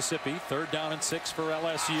Summit, Mississippi. 3rd down and 6 for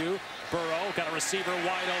LSU. Burrow got a receiver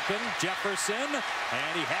wide open. Jefferson,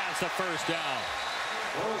 and he has the first down.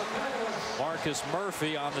 Marcus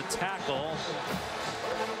Murphy on the tackle.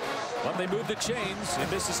 But they move the chains in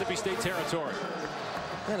Mississippi State territory.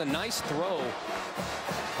 And a nice throw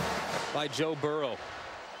by Joe Burrow.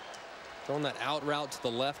 Throwing that out route to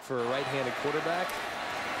the left for a right-handed quarterback.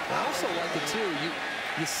 I also like it too.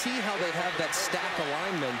 You see how they have that stack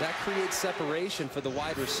alignment. That creates separation for the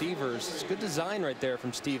wide receivers. It's good design right there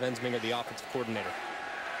from Steve Ensminger, the offensive coordinator.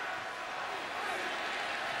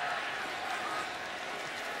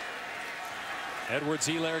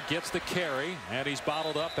 Edwards-Helaire gets the carry, and he's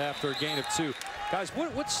bottled up after a gain of 2. Guys,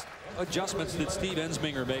 what's adjustments did Steve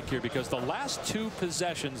Ensminger make here? Because the last 2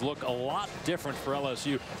 possessions look a lot different for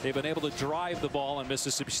LSU. They've been able to drive the ball in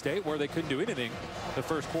Mississippi State where they couldn't do anything the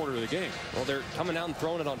first quarter of the game. Well, they're coming out and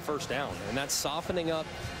throwing it on 1st down, and that's softening up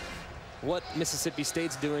what Mississippi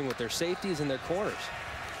State's doing with their safeties and their corners.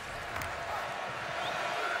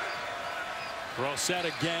 Throw set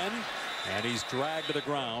again, and he's dragged to the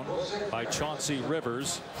ground by Chauncey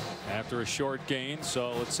Rivers after a short gain.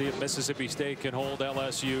 So let's see if Mississippi State can hold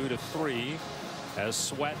LSU to 3 as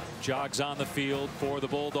Sweat jogs on the field for the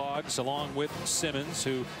Bulldogs along with Simmons,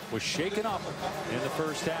 who was shaken up in the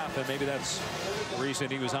first half, and maybe that's the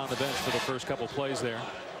reason he was on the bench for the first couple plays there.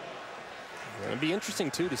 It'd be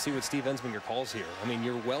interesting too to see what Steve Ensminger calls here. I mean,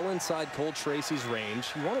 you're well inside Cole Tracy's range.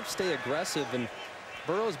 You want to stay aggressive, and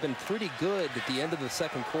Burrow's been pretty good at the end of the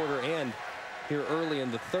 2nd quarter and here early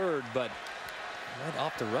in the 3rd, but might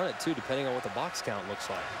opt to run it too, depending on what the box count looks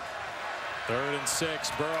like. 3rd and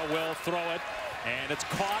 6. Burrow will throw it, and it's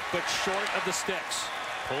caught but short of the sticks.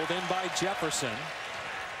 Pulled in by Jefferson.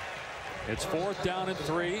 It's 4th down and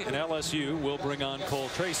 3, and LSU will bring on Cole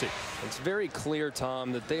Tracy. It's very clear,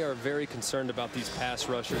 Tom, that they are very concerned about these pass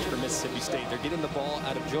rushers for Mississippi State. They're getting the ball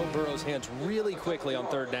out of Joe Burrow's hands really quickly on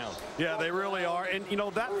 3rd down. Yeah, they really are. And, you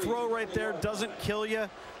know, that throw right there doesn't kill you.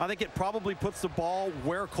 I think it probably puts the ball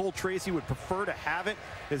where Cole Tracy would prefer to have it,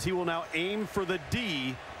 as he will now aim for the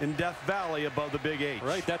D in Death Valley above the Big H.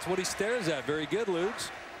 Right, that's what he stares at. Very good,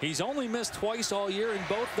 Lukes. He's only missed twice all year, and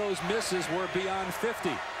both those misses were beyond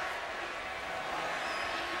 50.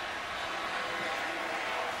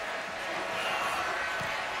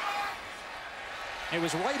 It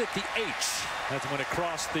was right at the H. That's when it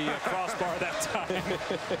crossed the crossbar that time.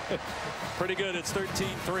 Pretty good. It's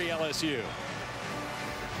 13-3 LSU.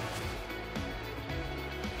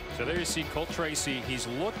 So there you see Cole Tracy. He's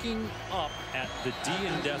looking up at the D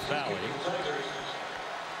in Death Valley.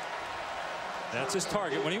 That's his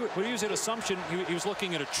target. When he was at Assumption, he was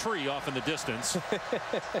looking at a tree off in the distance.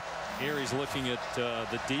 Here he's looking at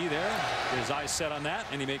the D there. His eyes set on that,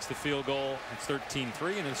 and he makes the field goal. It's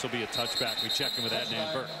 13-3, and this will be a touchback. We check in with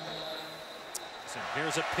Adnan Burke. So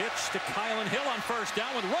here's a pitch to Kylan Hill on 1st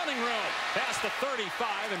down with running room. Past the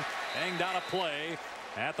 35 and banged out a play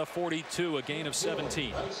at the 42, a gain of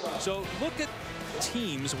 17. So look at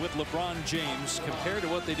teams with LeBron James compared to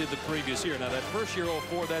what they did the previous year. Now that first year,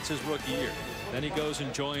 04, that's his rookie year. Then he goes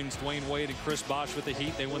and joins Dwayne Wade and Chris Bosh with the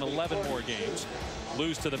Heat. They win 11 more games.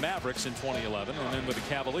 Lose to the Mavericks in 2011, and then with the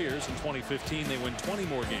Cavaliers in 2015, they win 20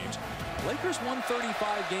 more games. Lakers won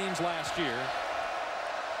 35 games last year.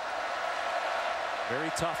 Very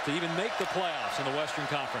tough to even make the playoffs in the Western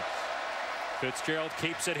Conference. Fitzgerald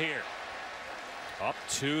keeps it here. Up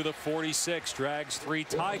to the 46, drags 3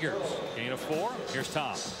 Tigers. Gain of 4. Here's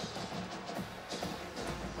Tom.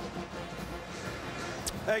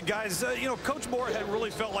 Hey, guys, you know, Coach Moorhead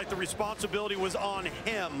really felt like the responsibility was on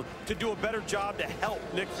him to do a better job to help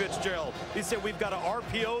Nick Fitzgerald. He said we've got to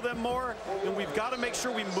RPO them more, and we've got to make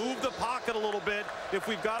sure we move the pocket a little bit if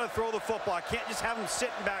we've got to throw the football. I can't just have him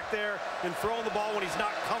sitting back there and throwing the ball when he's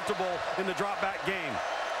not comfortable in the drop-back game.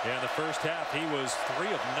 Yeah, in the first half, he was 3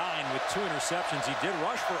 of 9 with 2 interceptions. He did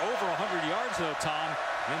rush for over 100 yards, though, Tom,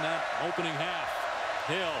 in that opening half.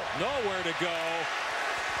 Hill, nowhere to go.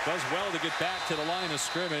 Does well to get back to the line of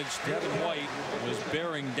scrimmage. Devin White was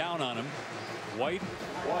bearing down on him. White,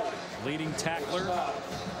 leading tackler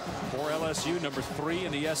for LSU, number 3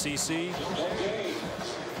 in the SEC.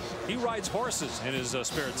 He rides horses in his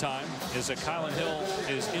spare time. As Kylan Hill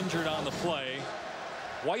is injured on the play.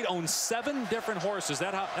 White owns 7 different horses.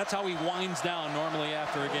 That's how he winds down normally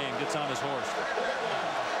after a game. Gets on his horse.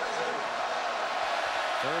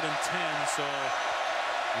 3rd and 10. So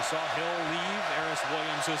you saw Hill leave. Eris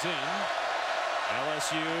Williams is in.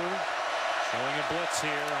 LSU showing a blitz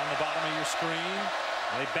here on the bottom of your screen.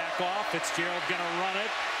 They back off. Fitzgerald going to run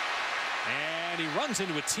it. And he runs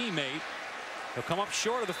into a teammate. He'll come up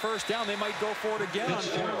short of the first down. They might go for it again on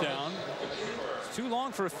 4th down. It's too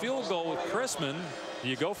long for a field goal with Chrisman. Do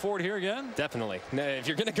you go for it here again? Definitely. Now, if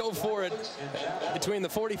you're going to go for it between the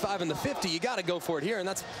 45 and the 50, you got to go for it here. And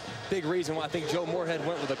that's a big reason why I think Joe Moorhead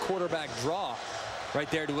went with a quarterback draw right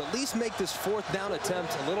there to at least make this 4th down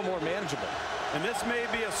attempt a little more manageable. And this may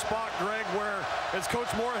be a spot, Greg, where, as Coach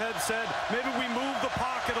Moorhead said, maybe we move the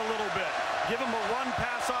pocket a little bit. Give him a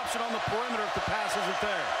run-pass option on the perimeter if the pass isn't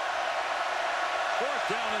there. 4th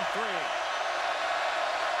down and 3.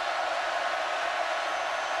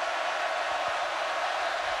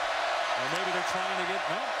 Or maybe they're trying to get,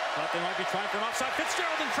 well, thought they might be trying for an offside.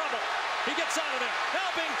 Fitzgerald in trouble. He gets out of there. Now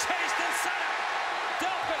being chased and sacked.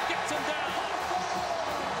 Delpit gets him down.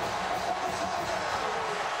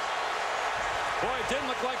 Boy, it didn't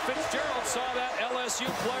look like Fitzgerald saw that LSU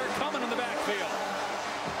player coming in the backfield.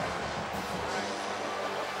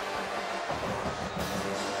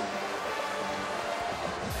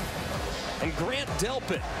 And Grant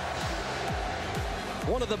Delpit,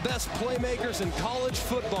 one of the best playmakers in college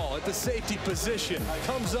football at the safety position,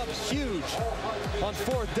 comes up huge on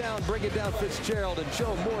 4th down, bring it down Fitzgerald, and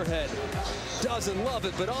Joe Moorhead doesn't love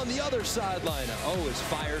it, but on the other sideline, is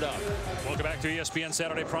fired up. Welcome back to ESPN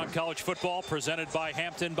Saturday Prime College Football, presented by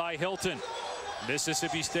Hampton by Hilton.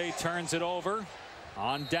 Mississippi State turns it over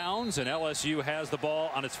on downs, and LSU has the ball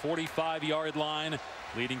on its 45-yard line,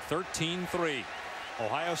 leading 13-3.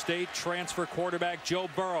 Ohio State transfer quarterback Joe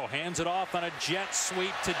Burrow hands it off on a jet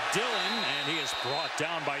sweep to Dillon, and he is brought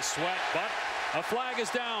down by Sweat, but a flag is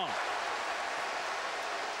down.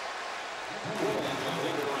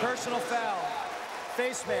 Personal foul.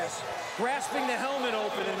 Face mask. Grasping the helmet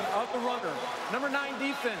open and of the runner. Number 9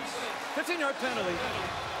 defense. 15-yard penalty.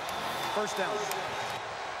 1st down.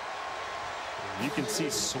 You can see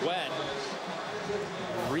Sweat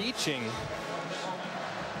reaching.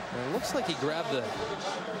 And it looks like he grabbed the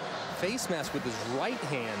face mask with his right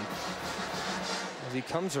hand as he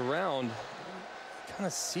comes around. Kind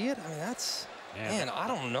of see it? I mean, that's, man, I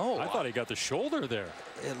don't know. I thought he got the shoulder there.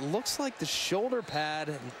 It looks like the shoulder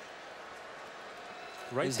pad.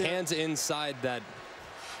 Right, his hands inside that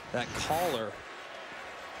collar.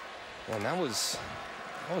 And that was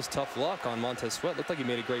tough luck on Montez Sweat. Looked like he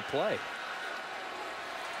made a great play.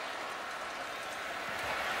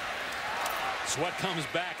 Sweat comes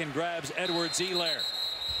back and grabs Edwards-Helaire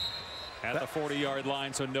at the 40-yard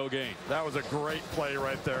line, so no gain. That was a great play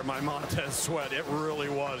right there, my Montez Sweat. It really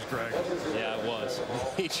was, Greg. Yeah, it was.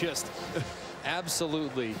 He just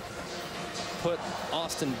absolutely put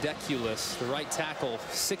Austin Deculus, the right tackle,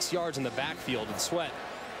 6 yards in the backfield, and Sweat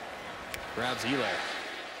grabs Helaire.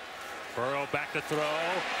 Burrow back to throw,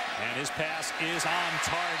 and his pass is on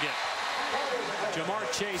target. Jamar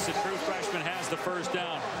Chase, a true freshman, has the 1st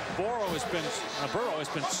down. Burrow has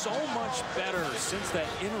been so much better since that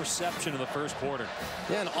interception in the 1st quarter.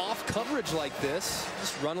 Yeah, and off coverage like this,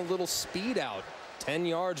 just run a little speed out. 10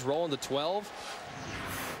 yards, roll into 12.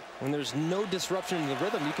 When there's no disruption in the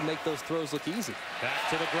rhythm, you can make those throws look easy. Back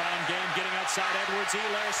to the ground game, getting outside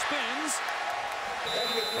Edwards-Helaire spins.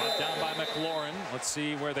 Brought down by McLaurin. Let's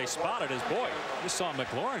see where they spotted his boy. You saw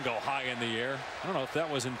McLaurin go high in the air. I don't know if that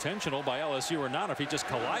was intentional by LSU or not, or if he just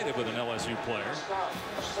collided with an LSU player.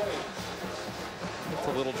 It's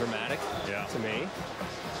a little dramatic to me.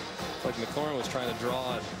 It's like McLaurin was trying to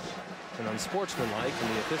draw an unsportsmanlike,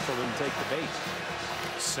 and the official didn't take the bait.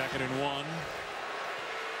 2nd and 1.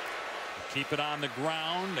 Keep it on the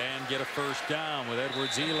ground and get a 1st down with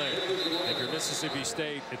Edwards-Helaire. If you're Mississippi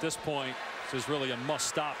State at this point, this is really a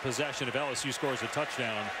must-stop possession if LSU scores a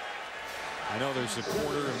touchdown. I know there's a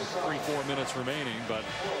quarter and 3-4 minutes remaining, but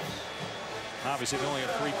obviously they only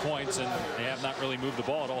have 3 points, and they have not really moved the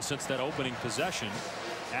ball at all since that opening possession,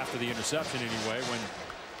 after the interception anyway, when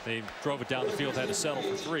they drove it down the field, had to settle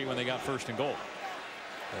for 3 when they got 1st and goal.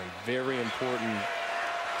 A very important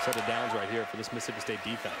set of downs right here for this Mississippi State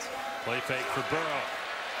defense. Play fake for Burrow.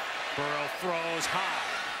 Burrow throws high.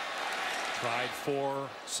 Tried for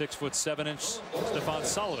 6'7" Stephon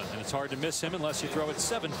Sullivan, and it's hard to miss him unless you throw it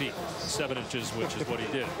 7 feet 7 inches, which is what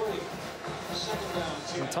he did.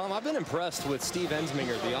 And Tom, I've been impressed with Steve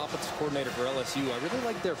Ensminger, the offensive coordinator for LSU. I really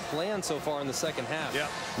like their plan so far in the second half. Yeah.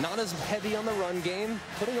 Not as heavy on the run game,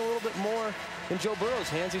 putting a little bit more in Joe Burrow's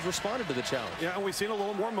hands. He's responded to the challenge. Yeah, and we've seen a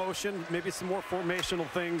little more motion, maybe some more formational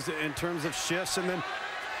things in terms of shifts, and then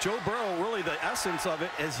Joe Burrow, really the essence of it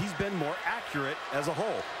is he's been more accurate as a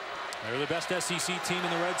whole. They're the best SEC team in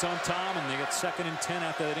the red zone, Tom, and they get 2nd and 10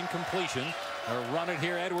 after that incompletion. They'll run it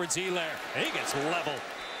here. Edwards-Helaire. He gets level.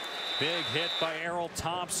 Big hit by Errol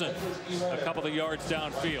Thompson a couple of yards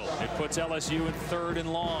downfield. It puts LSU in 3rd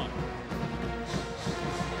and long.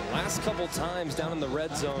 Last couple times down in the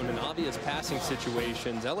red zone in obvious passing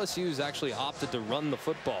situations, LSU's actually opted to run the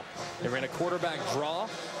football. They ran a quarterback draw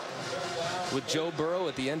with Joe Burrow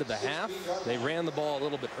at the end of the half. They ran the ball a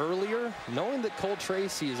little bit earlier, knowing that Cole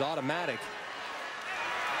Tracy is automatic.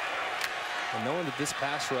 And knowing that this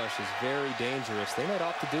pass rush is very dangerous, they might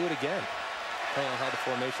opt to do it again, depending on how the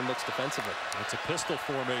formation looks defensively. It's a pistol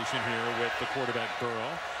formation here with the quarterback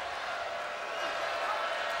Burrow.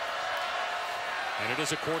 And it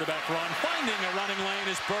is a quarterback run. Finding a running lane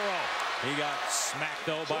is Burrow. He got smacked,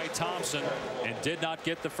 though, by Thompson and did not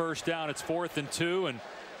get the first down. It's 4th and 2, and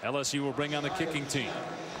LSU will bring on the kicking team.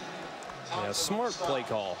 Yeah, smart play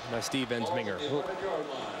call by Steve Ensminger.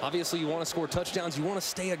 Obviously, you want to score touchdowns. You want to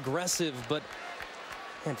stay aggressive, but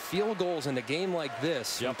man, field goals in a game like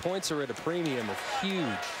this, when points are at a premium, are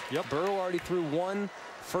huge. Burrow already threw 1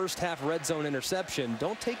 first-half red zone interception.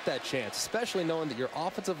 Don't take that chance, especially knowing that your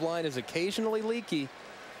offensive line is occasionally leaky,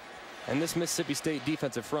 and this Mississippi State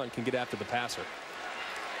defensive front can get after the passer.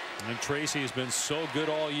 And Tracy has been so good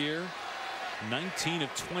all year. 19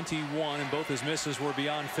 of 21, and both his misses were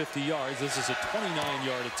beyond 50 yards. This is a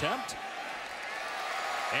 29-yard attempt.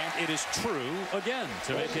 And it is true again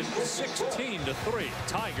to make it 16-3.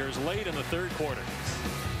 Tigers late in the 3rd quarter.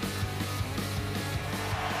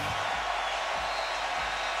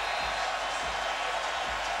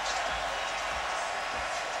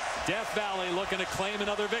 Death Valley looking to claim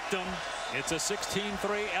another victim. It's a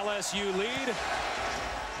 16-3 LSU lead.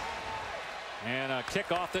 And a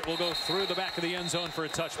kickoff that will go through the back of the end zone for a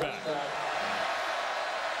touchback.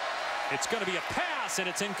 It's going to be a pass, and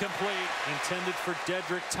it's incomplete. Intended for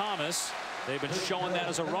Dedrick Thomas. They've been showing that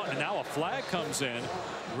as a run, and now a flag comes in.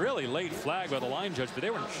 Really late flag by the line judge, but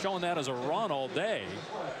they were showing that as a run all day.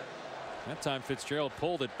 That time Fitzgerald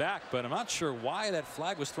pulled it back, but I'm not sure why that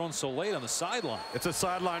flag was thrown so late on the sideline. It's a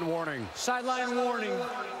sideline warning. Sideline warning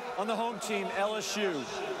on the home team, LSU.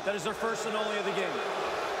 That is their first and only of the game.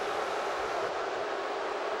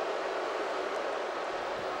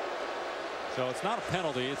 So it's not a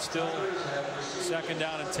penalty. It's still 2nd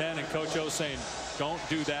down and 10, and Coach O saying, don't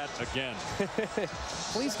do that again.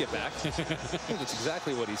 Please get back. I think that's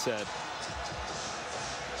exactly what he said.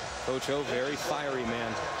 Coach O, very fiery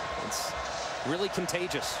man. It's really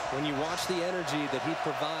contagious when you watch the energy that he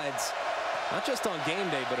provides, not just on game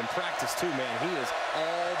day, but in practice too, man. He is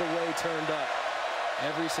all the way turned up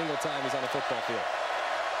every single time he's on a football field.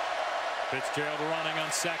 Fitzgerald running on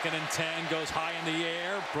 2nd and 10, goes high in the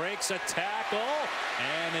air, breaks a tackle,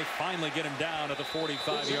 and they finally get him down at the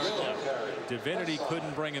 45-yard line. Divinity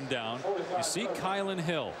couldn't bring him down. You see Kylan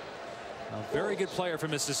Hill, a very good player for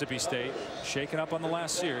Mississippi State, shaken up on the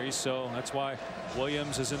last series, so that's why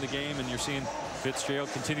Williams is in the game, and you're seeing Fitzgerald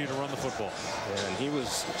continue to run the football. Yeah, and he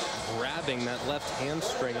was grabbing that left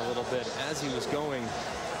hamstring a little bit as he was going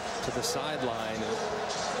to the sideline.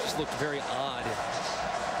 It just looked very odd.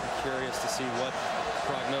 Curious to see what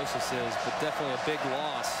prognosis is, but definitely a big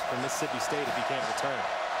loss for Mississippi State if he can't return.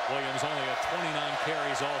 Williams only had 29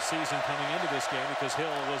 carries all season coming into this game because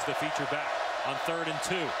Hill was the feature back on 3rd and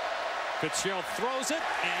 2. Fitzgerald throws it,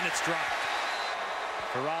 and it's dropped.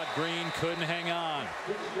 Farrod Green couldn't hang on.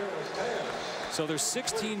 So there's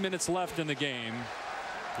 16 minutes left in the game.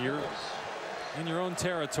 You're in your own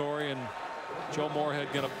territory, and Joe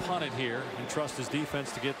Moorhead going to punt it here and trust his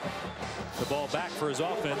defense to get the ball back for his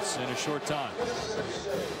offense in a short time.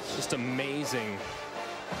 Just amazing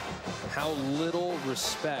how little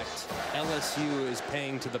respect LSU is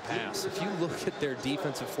paying to the pass. If you look at their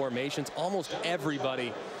defensive formations, almost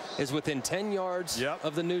everybody is within 10 yards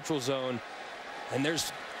of the neutral zone, and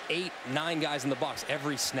there's 8, 9 guys in the box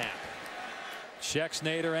every snap.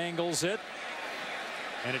 Nader angles it,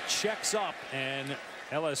 and it checks up, and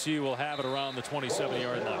LSU will have it around the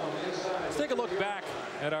 27-yard line. Let's take a look back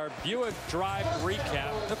at our Buick Drive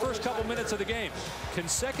recap. The first couple minutes of the game.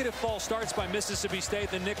 Consecutive false starts by Mississippi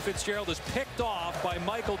State. Then Nick Fitzgerald is picked off by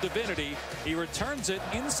Michael Divinity. He returns it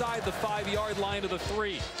inside the 5-yard line to the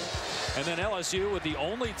 3. And then LSU with the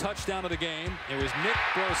only touchdown of the game. It was Nick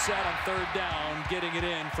Brosette on 3rd down, getting it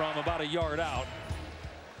in from about a yard out.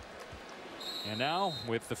 And now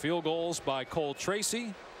with the field goals by Cole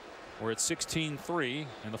Tracy, we're at 16-3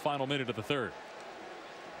 in the final minute of the 3rd.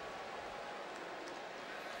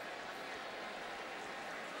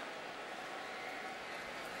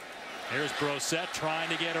 Here's Brosette trying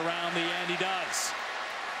to get around the end. He does.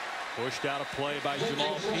 Pushed out a play by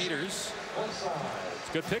Jamal Peters. It's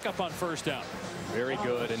a good pickup on 1st down. Very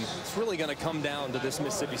good, and it's really going to come down to this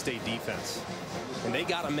Mississippi State defense. And they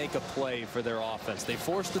got to make a play for their offense. They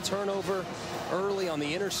forced the turnover early on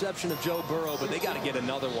the interception of Joe Burrow, but they got to get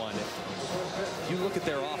another one. If you look at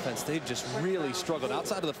their offense, they've just really struggled.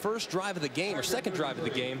 Outside of the first drive of the game, or second drive of the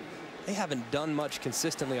game, they haven't done much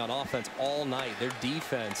consistently on offense all night. Their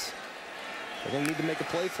defense, they're going to need to make a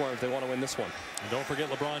play for them if they want to win this one. And don't forget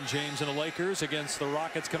LeBron James and the Lakers against the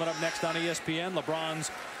Rockets coming up next on ESPN.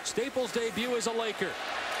 LeBron's Staples debut as a Laker.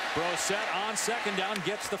 Brosette on 2nd down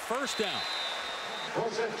gets the 1st down.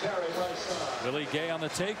 Willie Gay on the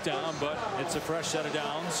takedown, but it's a fresh set of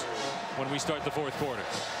downs when we start the 4th quarter.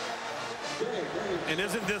 And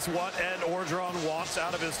isn't this what Ed Orgeron wants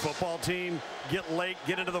out of his football team? Get late,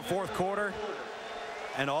 get into the 4th quarter,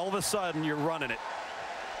 and all of a sudden you're running it.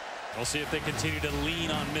 We'll see if they continue to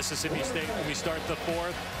lean on Mississippi State when we start the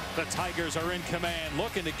 4th. The Tigers are in command,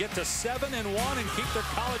 looking to get to 7-1 and keep their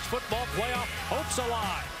college football playoff hopes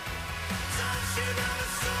alive.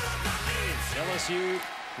 LSU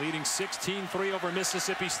leading 16-3 over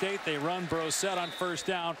Mississippi State. They run Brosette on 1st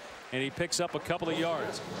down, and he picks up a couple of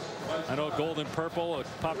yards. I know gold and purple, a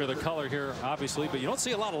popular color here, obviously, but you don't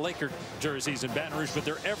see a lot of Laker jerseys in Baton Rouge, but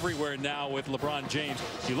they're everywhere now with LeBron James.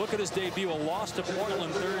 You look at his debut, a loss to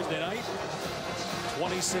Portland Thursday night.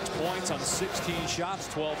 26 points on 16 shots,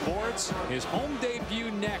 12 boards. His home debut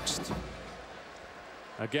next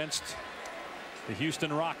against the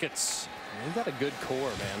Houston Rockets. They've got a good core,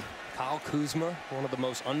 man. Kyle Kuzma, one of the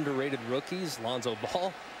most underrated rookies. Lonzo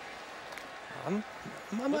Ball.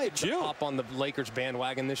 I might hop on the Lakers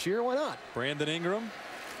bandwagon this year. Why not? Brandon Ingram.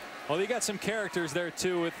 Well, you got some characters there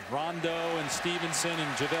too with Rondo and Stevenson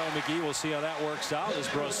and JaVale McGee. We'll see how that works out as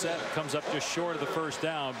Brosette comes up just short of the 1st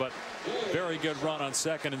down, but very good run on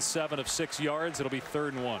 2nd and 7 of 6 yards. It'll be 3rd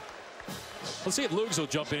and 1. Let's see if Lugs will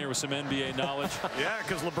jump in here with some NBA knowledge. Yeah,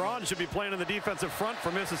 because LeBron should be playing in the defensive front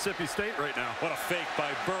for Mississippi State right now. What a fake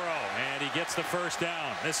by Burrow, and he gets the 1st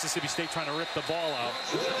down. Mississippi State trying to rip the ball out.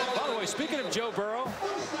 By the way, speaking of Joe Burrow,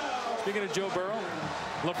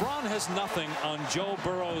 LeBron has nothing on Joe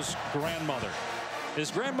Burrow's grandmother. His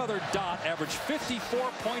grandmother Dot averaged 54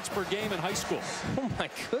 points per game in high school. Oh my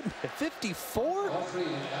goodness, 54?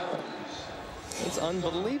 It's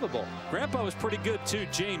unbelievable. Grandpa was pretty good too,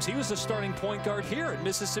 James. He was the starting point guard here at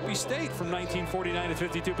Mississippi State from 1949 to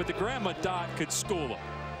 52, but the grandma Dot could school him.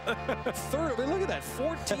 Third, look at that,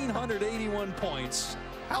 1,481 points.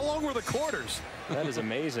 How long were the quarters? That is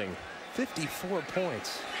amazing. 54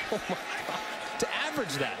 points. Oh my God. To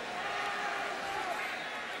average that.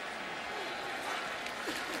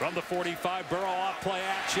 From the 45, Burrow off play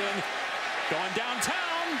action. Going downtown.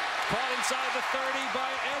 Caught inside the 30 by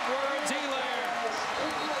Edwards-Helaire.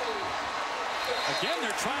 Again,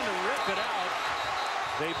 they're trying to rip it out.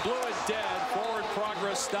 They blew it dead. Forward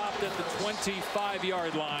progress stopped at the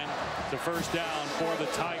 25-yard line. The 1st down for the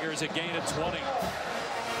Tigers, a gain of 20.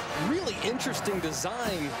 Really interesting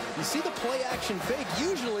design. You see the play action fake.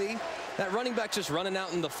 Usually that running back just running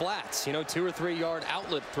out in the flats, you know, 2 or 3 yard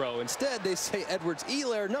outlet throw. Instead, they say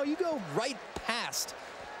Edwards-Helaire. No, you go right past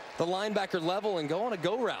the linebacker level and go on a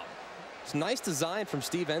go route. It's a nice design from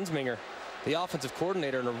Steve Ensminger, the offensive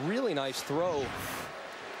coordinator, and a really nice throw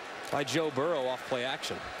by Joe Burrow off play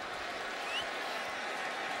action.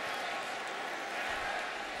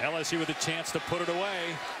 LSU with a chance to put it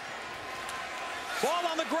away. Ball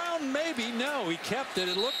on the ground, maybe. No, he kept it.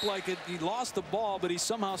 It looked like he lost the ball, but he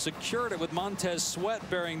somehow secured it with Montez Sweat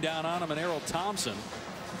bearing down on him, and Errol Thompson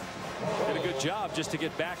did a good job just to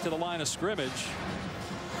get back to the line of scrimmage.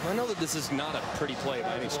 I know that this is not a pretty play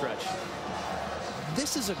by any stretch.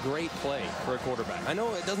 This is a great play for a quarterback. I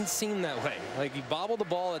know it doesn't seem that way. Like, you bobble the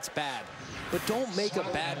ball, it's bad. But don't make a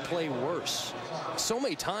bad play worse. So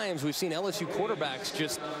many times we've seen LSU quarterbacks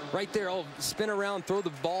just right there, spin around, throw the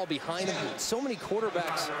ball behind them. So many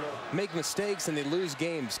quarterbacks make mistakes and they lose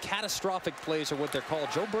games. Catastrophic plays are what they're called.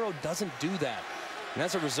 Joe Burrow doesn't do that. And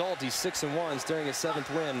as a result, he's 6-1, staring his 7th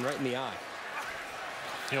win right in the eye.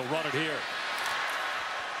 He'll run it here.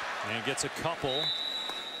 And gets a couple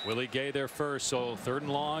Willie Gay there first, so 3rd and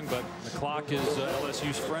long, but the clock is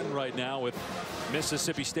LSU's friend right now with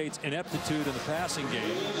Mississippi State's ineptitude in the passing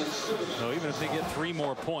game. So even if they get 3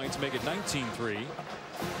 more points, make it 19-3.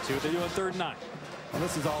 See what they do on 3rd and 9. Well,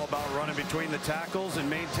 this is all about running between the tackles and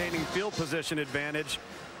maintaining field position advantage.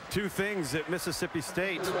 2 things that Mississippi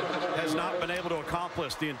State has not been able to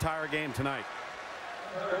accomplish the entire game tonight.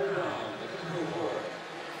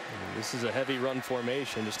 This is a heavy run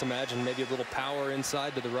formation. Just imagine maybe a little power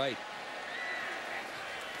inside to the right.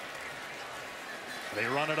 They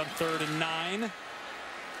run it on 3rd and 9.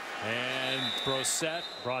 And Brosette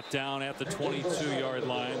brought down at the 22-yard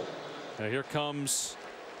line. Now here comes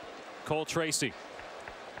Cole Tracy.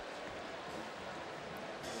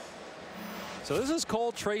 So this is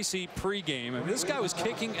Cole Tracy pregame. I mean, this guy was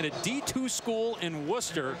kicking at a D2 school in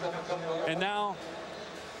Worcester, and now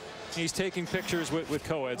he's taking pictures with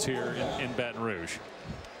co-eds here in Baton Rouge.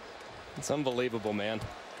 It's unbelievable, man.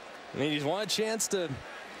 I mean, he's won a chance to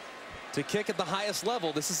kick at the highest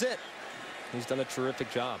level. This is it. He's done a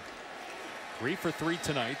terrific job. 3 for 3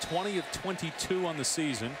 tonight, 20 of 22 on the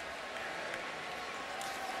season.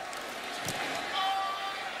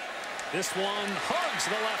 This one hugs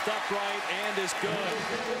the left upright and is good.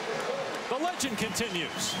 The legend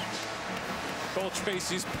continues. Cole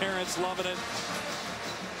Tracy's parents loving it.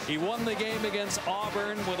 He won the game against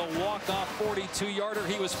Auburn with a walk-off 42-yarder.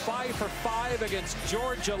 He was 5 for 5 against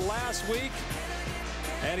Georgia last week.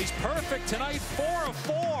 And he's perfect tonight, 4 of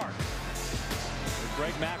 4.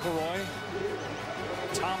 Greg McElroy,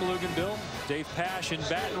 Tom Luganville, Dave Pash in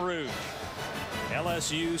Baton Rouge.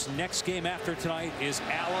 LSU's next game after tonight is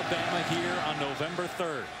Alabama here on November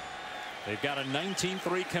 3rd. They've got a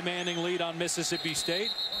 19-3 commanding lead on Mississippi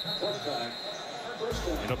State.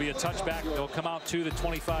 It'll be a touchback. They'll come out to the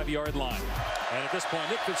 25-yard line. And at this point,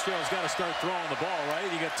 Nick Fitzgerald's got to start throwing the ball, right?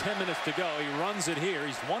 You got 10 minutes to go. He runs it here.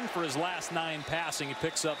 He's 1 for his last 9 passing. He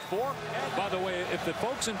picks up 4. And by the way, if the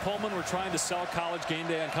folks in Pullman were trying to sell College Game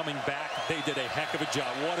Day on coming back, they did a heck of a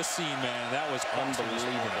job. What a scene, man. That was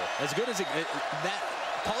unbelievable. As good as that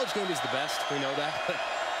College Game Day is the best. We know that. But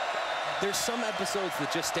there's some episodes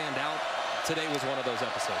that just stand out. Today was one of those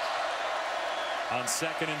episodes. On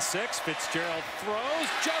 2nd and 6, Fitzgerald throws,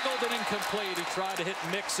 juggled and incomplete. He tried to hit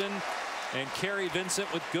Mixon and Kerry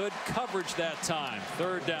Vincent with good coverage that time.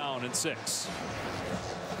 3rd down and 6.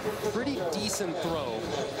 Pretty decent throw.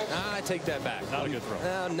 I take that back. Not a good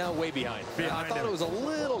throw. No, way behind. I thought it was a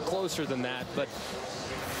little closer than that, but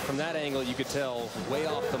from that angle you could tell way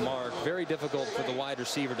off the mark. Very difficult for the wide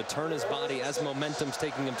receiver to turn his body as momentum's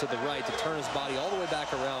taking him to the right, to turn his body all the way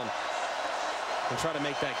back around and try to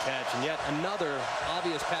make that catch. And yet another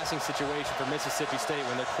obvious passing situation for Mississippi State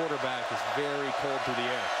when their quarterback is very cold through the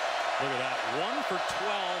air. Look at that. 1 for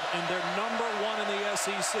 12, and they're number 1 in the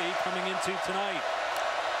SEC coming into tonight.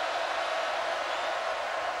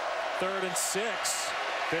 3rd and 6.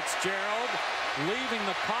 Fitzgerald leaving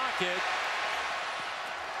the pocket.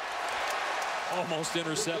 Almost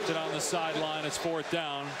intercepted on the sideline. It's 4th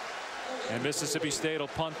down. And Mississippi State will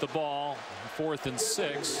punt the ball. 4th and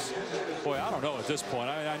 6. Boy, I don't know at this point.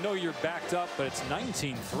 I know you're backed up, but it's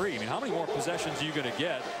 19-3. I mean, how many more possessions are you going to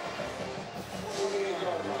get?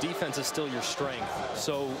 Defense is still your strength,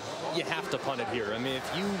 so you have to punt it here. I mean,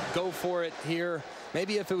 if you go for it here,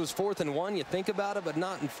 maybe if it was 4th and 1, you think about it, but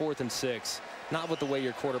not in 4th and 6. Not with the way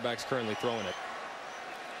your quarterback's currently throwing it.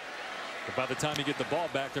 But by the time you get the ball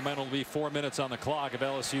back, there might only be 4 minutes on the clock if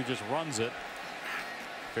LSU just runs it.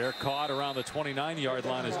 Fair caught around the 29-yard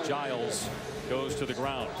line as Giles goes to the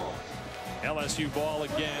ground. LSU ball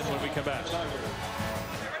again when we come back.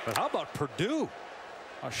 But how about Purdue?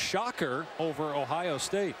 A shocker over Ohio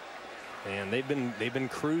State. And they've been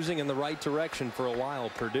cruising in the right direction for a while.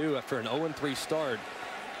 Purdue, after an 0-3 start,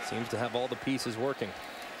 seems to have all the pieces working.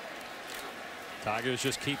 Tigers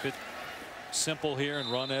just keep it simple here and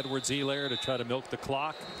run Edwards-Helaire to try to milk the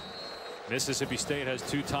clock. Mississippi State has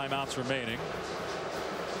 2 timeouts remaining.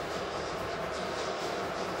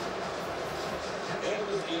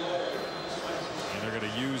 And they're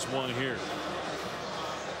going to use one here.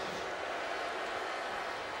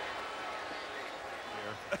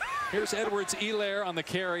 Here's Edwards-Helaire on the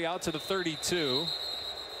carry out to the 32.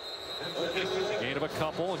 Gain of a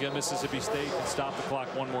couple. Again, Mississippi State can stop the clock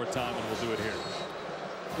one more time, and we'll do it here.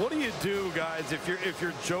 What do you do, guys, if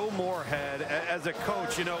you're Joe Moorhead as a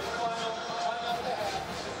coach? You know,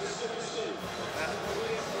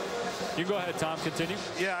 you go ahead, Tom. Continue.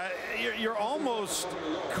 Yeah, you're almost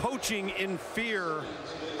coaching in fear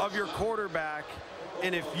of your quarterback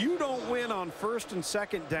And if you don't win on 1st and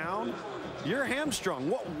 2nd down, you're hamstrung.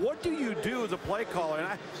 What do you do as a play caller?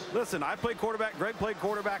 And listen, I played quarterback. Greg played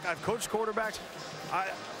quarterback. I've coached quarterbacks.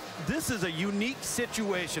 This is a unique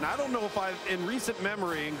situation. I don't know if in recent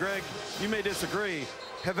memory, and Greg, you may disagree,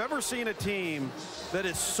 have ever seen a team that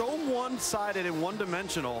is so one-sided and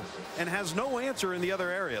one-dimensional and has no answer in the other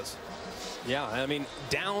areas. Yeah, I mean,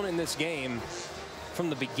 down in this game from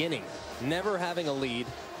the beginning, never having a lead,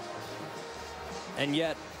 and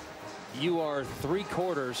yet you are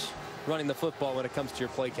 3/4 running the football when it comes to your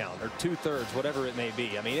play count, or 2/3, whatever it may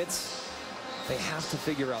be. I mean, they have to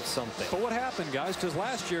figure out something. But what happened, guys? Because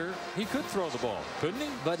last year he could throw the ball, couldn't he?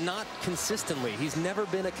 But not consistently. He's never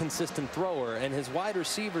been a consistent thrower, and his wide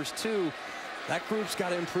receivers too. That group's got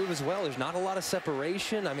to improve as well. There's not a lot of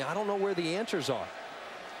separation. I mean, I don't know where the answers are.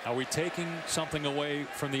 Are we taking something away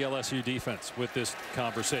from the LSU defense with this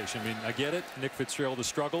conversation? I mean, I get it. Nick Fitzgerald has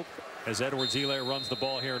struggled as Edwards-Helaire runs the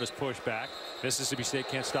ball here in his pushback. Mississippi State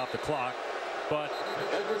can't stop the clock. But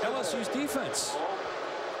LSU's defense,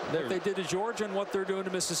 what they did to Georgia and what they're doing to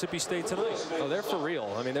Mississippi State tonight. Oh, they're for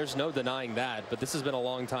real. I mean, there's no denying that. But this has been a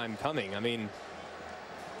long time coming. I mean,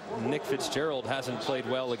 Nick Fitzgerald hasn't played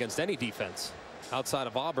well against any defense outside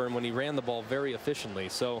of Auburn when he ran the ball very efficiently.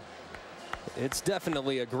 So it's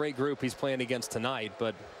definitely a great group he's playing against tonight.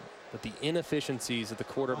 But the inefficiencies at the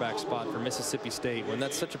quarterback spot for Mississippi State, when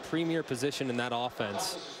that's such a premier position in that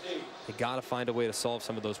offense, they got to find a way to solve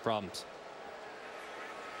some of those problems.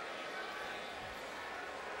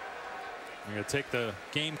 We're going to take the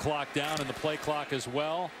game clock down and the play clock as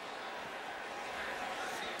well.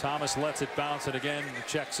 Thomas lets it bounce, and again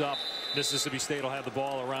checks up. Mississippi State will have the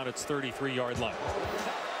ball around its 33-yard line.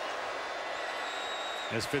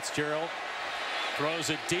 As Fitzgerald throws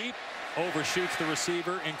it deep, overshoots the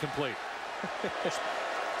receiver, incomplete.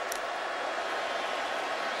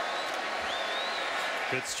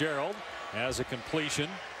 Fitzgerald has a completion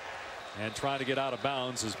and trying to get out of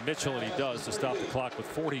bounds as Mitchell, and he does, to stop the clock with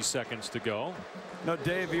 40 seconds to go. No,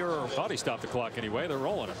 Dave, thought he stopped the clock anyway. They're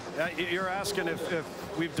rolling it. You're asking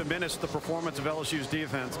if we've diminished the performance of LSU's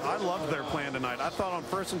defense. I loved their plan tonight. I thought on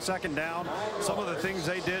 1st and 2nd down, some of the things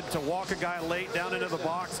they did to walk a guy late down into the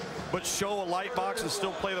box, but show a light box and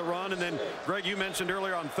still play the run. And then, Greg, you mentioned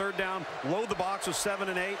earlier on 3rd down, load the box with 7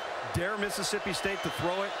 and 8, dare Mississippi State to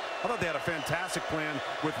throw it. I thought they had a fantastic plan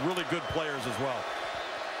with really good players as well.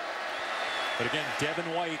 But again,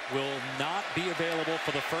 Devin White will not be available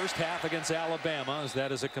for the first half against Alabama, as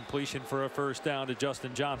that is a completion for a 1st down to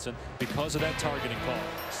Justin Johnson because of that targeting call.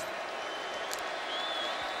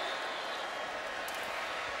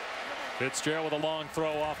 Fitzgerald with a long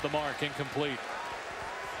throw off the mark, incomplete.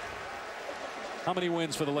 How many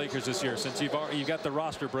wins for the Lakers this year? Since you got the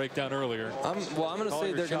roster breakdown earlier. Well, I'm going to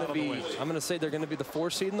say they're going to be. I'm going to say they're going to be the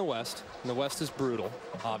 4th seed in the West. And the West is brutal,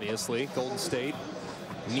 obviously. Golden State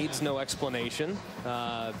needs no explanation.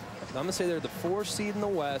 I'm going to say they're the 4th seed in the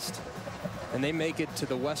West, and they make it to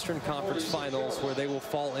the Western Conference Finals, where they will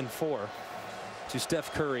fall in 4 to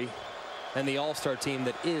Steph Curry and the All-Star team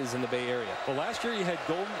that is in the Bay Area. Well, last year you had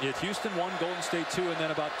Houston 1, Golden State 2, and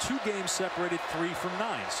then about 2 games separated 3 from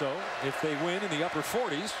 9. So if they win in the upper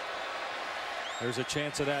 40s, there's a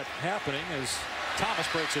chance of that happening as Thomas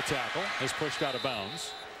breaks a tackle, is pushed out of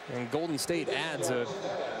bounds. And Golden State adds a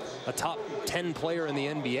top 10 player in the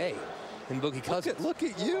NBA in Boogie Cousins. Look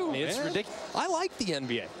at you. I mean, it's ridiculous. I like the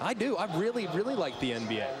NBA. I do. I really, really like the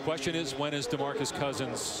NBA. Question is, when is DeMarcus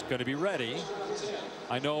Cousins going to be ready?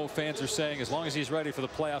 I know fans are saying as long as he's ready for the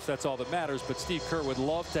playoffs, that's all that matters. But Steve Kerr would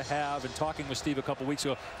love to have, and talking with Steve a couple weeks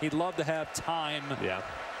ago, he'd love to have time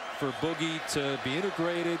for Boogie to be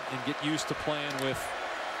integrated and get used to playing with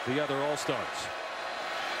the other All-Stars.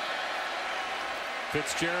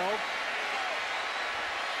 Fitzgerald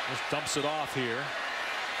just dumps it off here.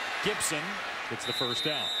 Gibson gets the 1st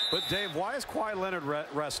down. But Dave, why is Kawhi Leonard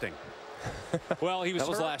resting? Well, he was that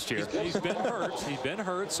was hurt. last year. He's been hurt. He's been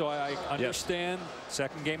hurt, so I understand.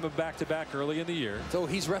 Second game of back-to-back early in the year. So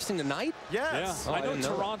he's resting tonight? Yes. Yeah. I know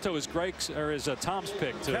Toronto is Tom's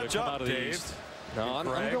pick to come out of the East. No, I'm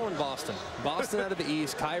going Boston. Boston out of the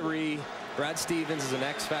East. Kyrie, Brad Stevens is an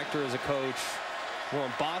X factor as a coach. We're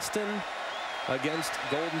on Boston against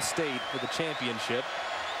Golden State for the championship.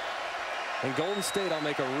 And Golden State, I'll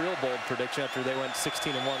make a real bold prediction after they went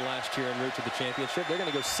 16-1 last year en route to the championship. They're going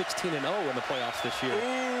to go 16-0 in the playoffs this year.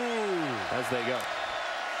 Ooh. As they go.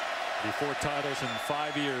 The 4 titles in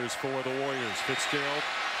 5 years for the Warriors. Fitzgerald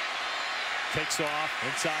takes off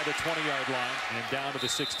inside the 20-yard line and down to the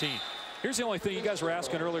 16. Here's the only thing you guys were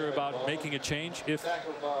asking earlier about making a change. If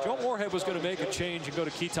Joe Moorhead was going to make a change and go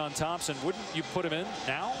to Keaton Thompson, wouldn't you put him in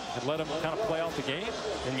now and let him kind of play out the game?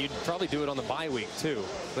 And you'd probably do it on the bye week too.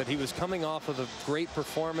 But he was coming off of a great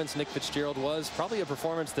performance. Nick Fitzgerald was probably a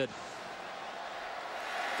performance that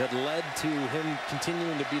led to him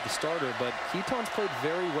continuing to be the starter. But Keaton's played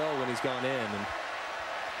very well when he's gone in, and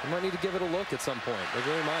he might need to give it a look at some point.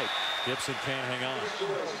 They really might. Gibson can't hang on.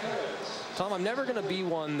 Tom, I'm never going to be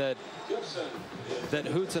one that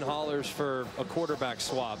hoots and hollers for a quarterback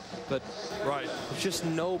swap, but right, there's just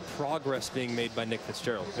no progress being made by Nick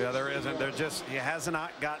Fitzgerald. Yeah, there isn't. He has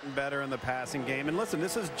not gotten better in the passing game. And listen,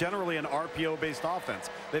 this is generally an RPO-based offense.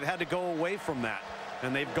 They've had to go away from that,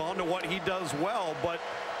 and they've gone to what he does well. But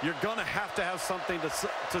you're going to have something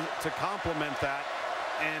to complement that,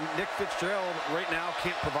 and Nick Fitzgerald right now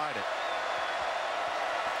can't provide it.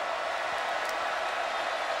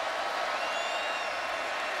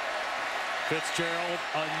 Fitzgerald,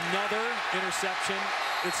 another interception.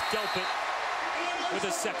 It's Delpit with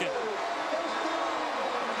a second.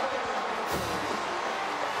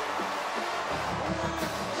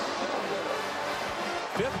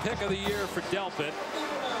 Fifth pick of the year for Delpit.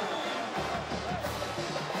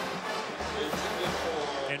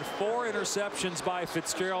 And 4 interceptions by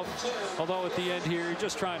Fitzgerald. Although at the end here, you're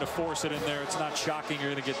just trying to force it in there. It's not shocking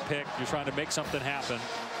you're going to get picked. You're trying to make something happen.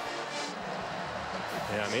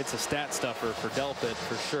 Yeah, I mean, it's a stat stuffer for Delpit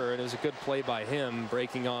for sure. And it was a good play by him,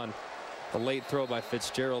 breaking on the late throw by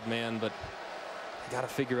Fitzgerald, man. But you got to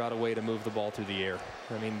figure out a way to move the ball through the air.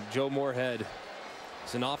 I mean, Joe Moorhead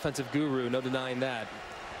is an offensive guru, no denying that.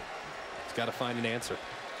 He's got to find an answer.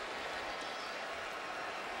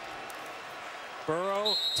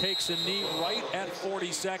 Burrow takes a knee right at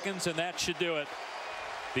 40 seconds, and that should do it.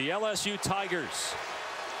 The LSU Tigers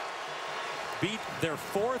beat their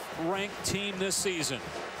 4th-ranked team this season.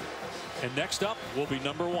 And next up will be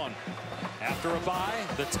number 1. After a bye,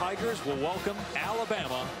 the Tigers will welcome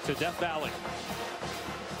Alabama to Death Valley.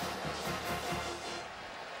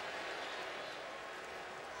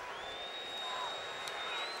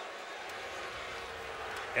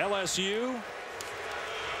 LSU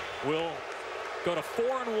will go to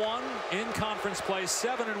 4-1 in conference play,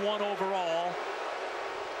 7-1 overall.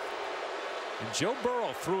 And Joe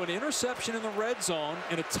Burrow threw an interception in the red zone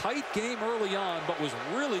in a tight game early on, but was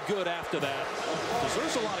really good after that.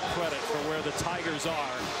 Deserves a lot of credit for where the Tigers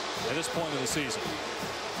are at this point of the season.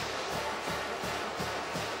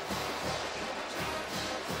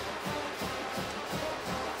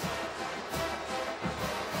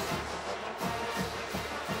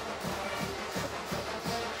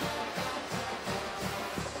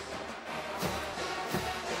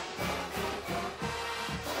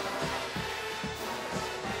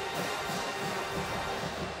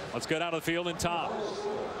 Let's go down to the field and Tom.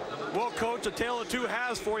 Well, Coach, a tale of two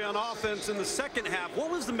halves for you on offense in the second half.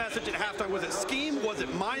 What was the message at halftime? Was it scheme? Was it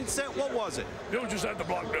mindset? What was it? You know, just had to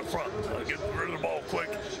block that front, get rid of the ball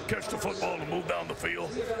quick, catch the football and move down the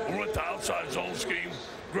field. We went to outside zone scheme.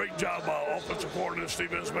 Great job by offensive coordinator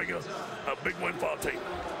Steve Ennis, making a big win for our team.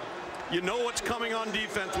 You know what's coming on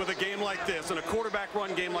defense with a game like this and a quarterback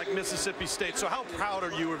run game like Mississippi State. So how proud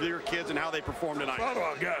are you of your kids and how they performed tonight? Proud of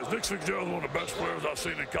our guys. Nick Fitzgerald is one of the best players I've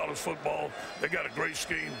seen in college football. They got a great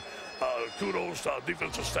scheme. Kudos to our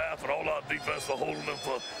defensive staff and all our defense for holding them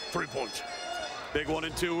for 3 points. Big one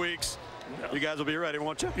in 2 weeks. Yeah. You guys will be ready,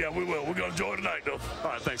 won't you? Yeah, we will. We're going to enjoy tonight, though. All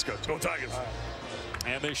right, thanks, Coach. Go Tigers.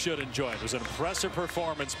 And they should enjoy it. It was an impressive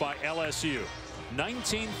performance by LSU.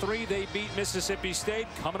 19-3, they beat Mississippi State.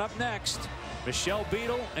 Coming up next, Michelle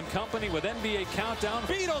Beadle and company with NBA Countdown.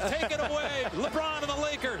 Beadle, take it away. LeBron and the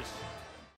Lakers.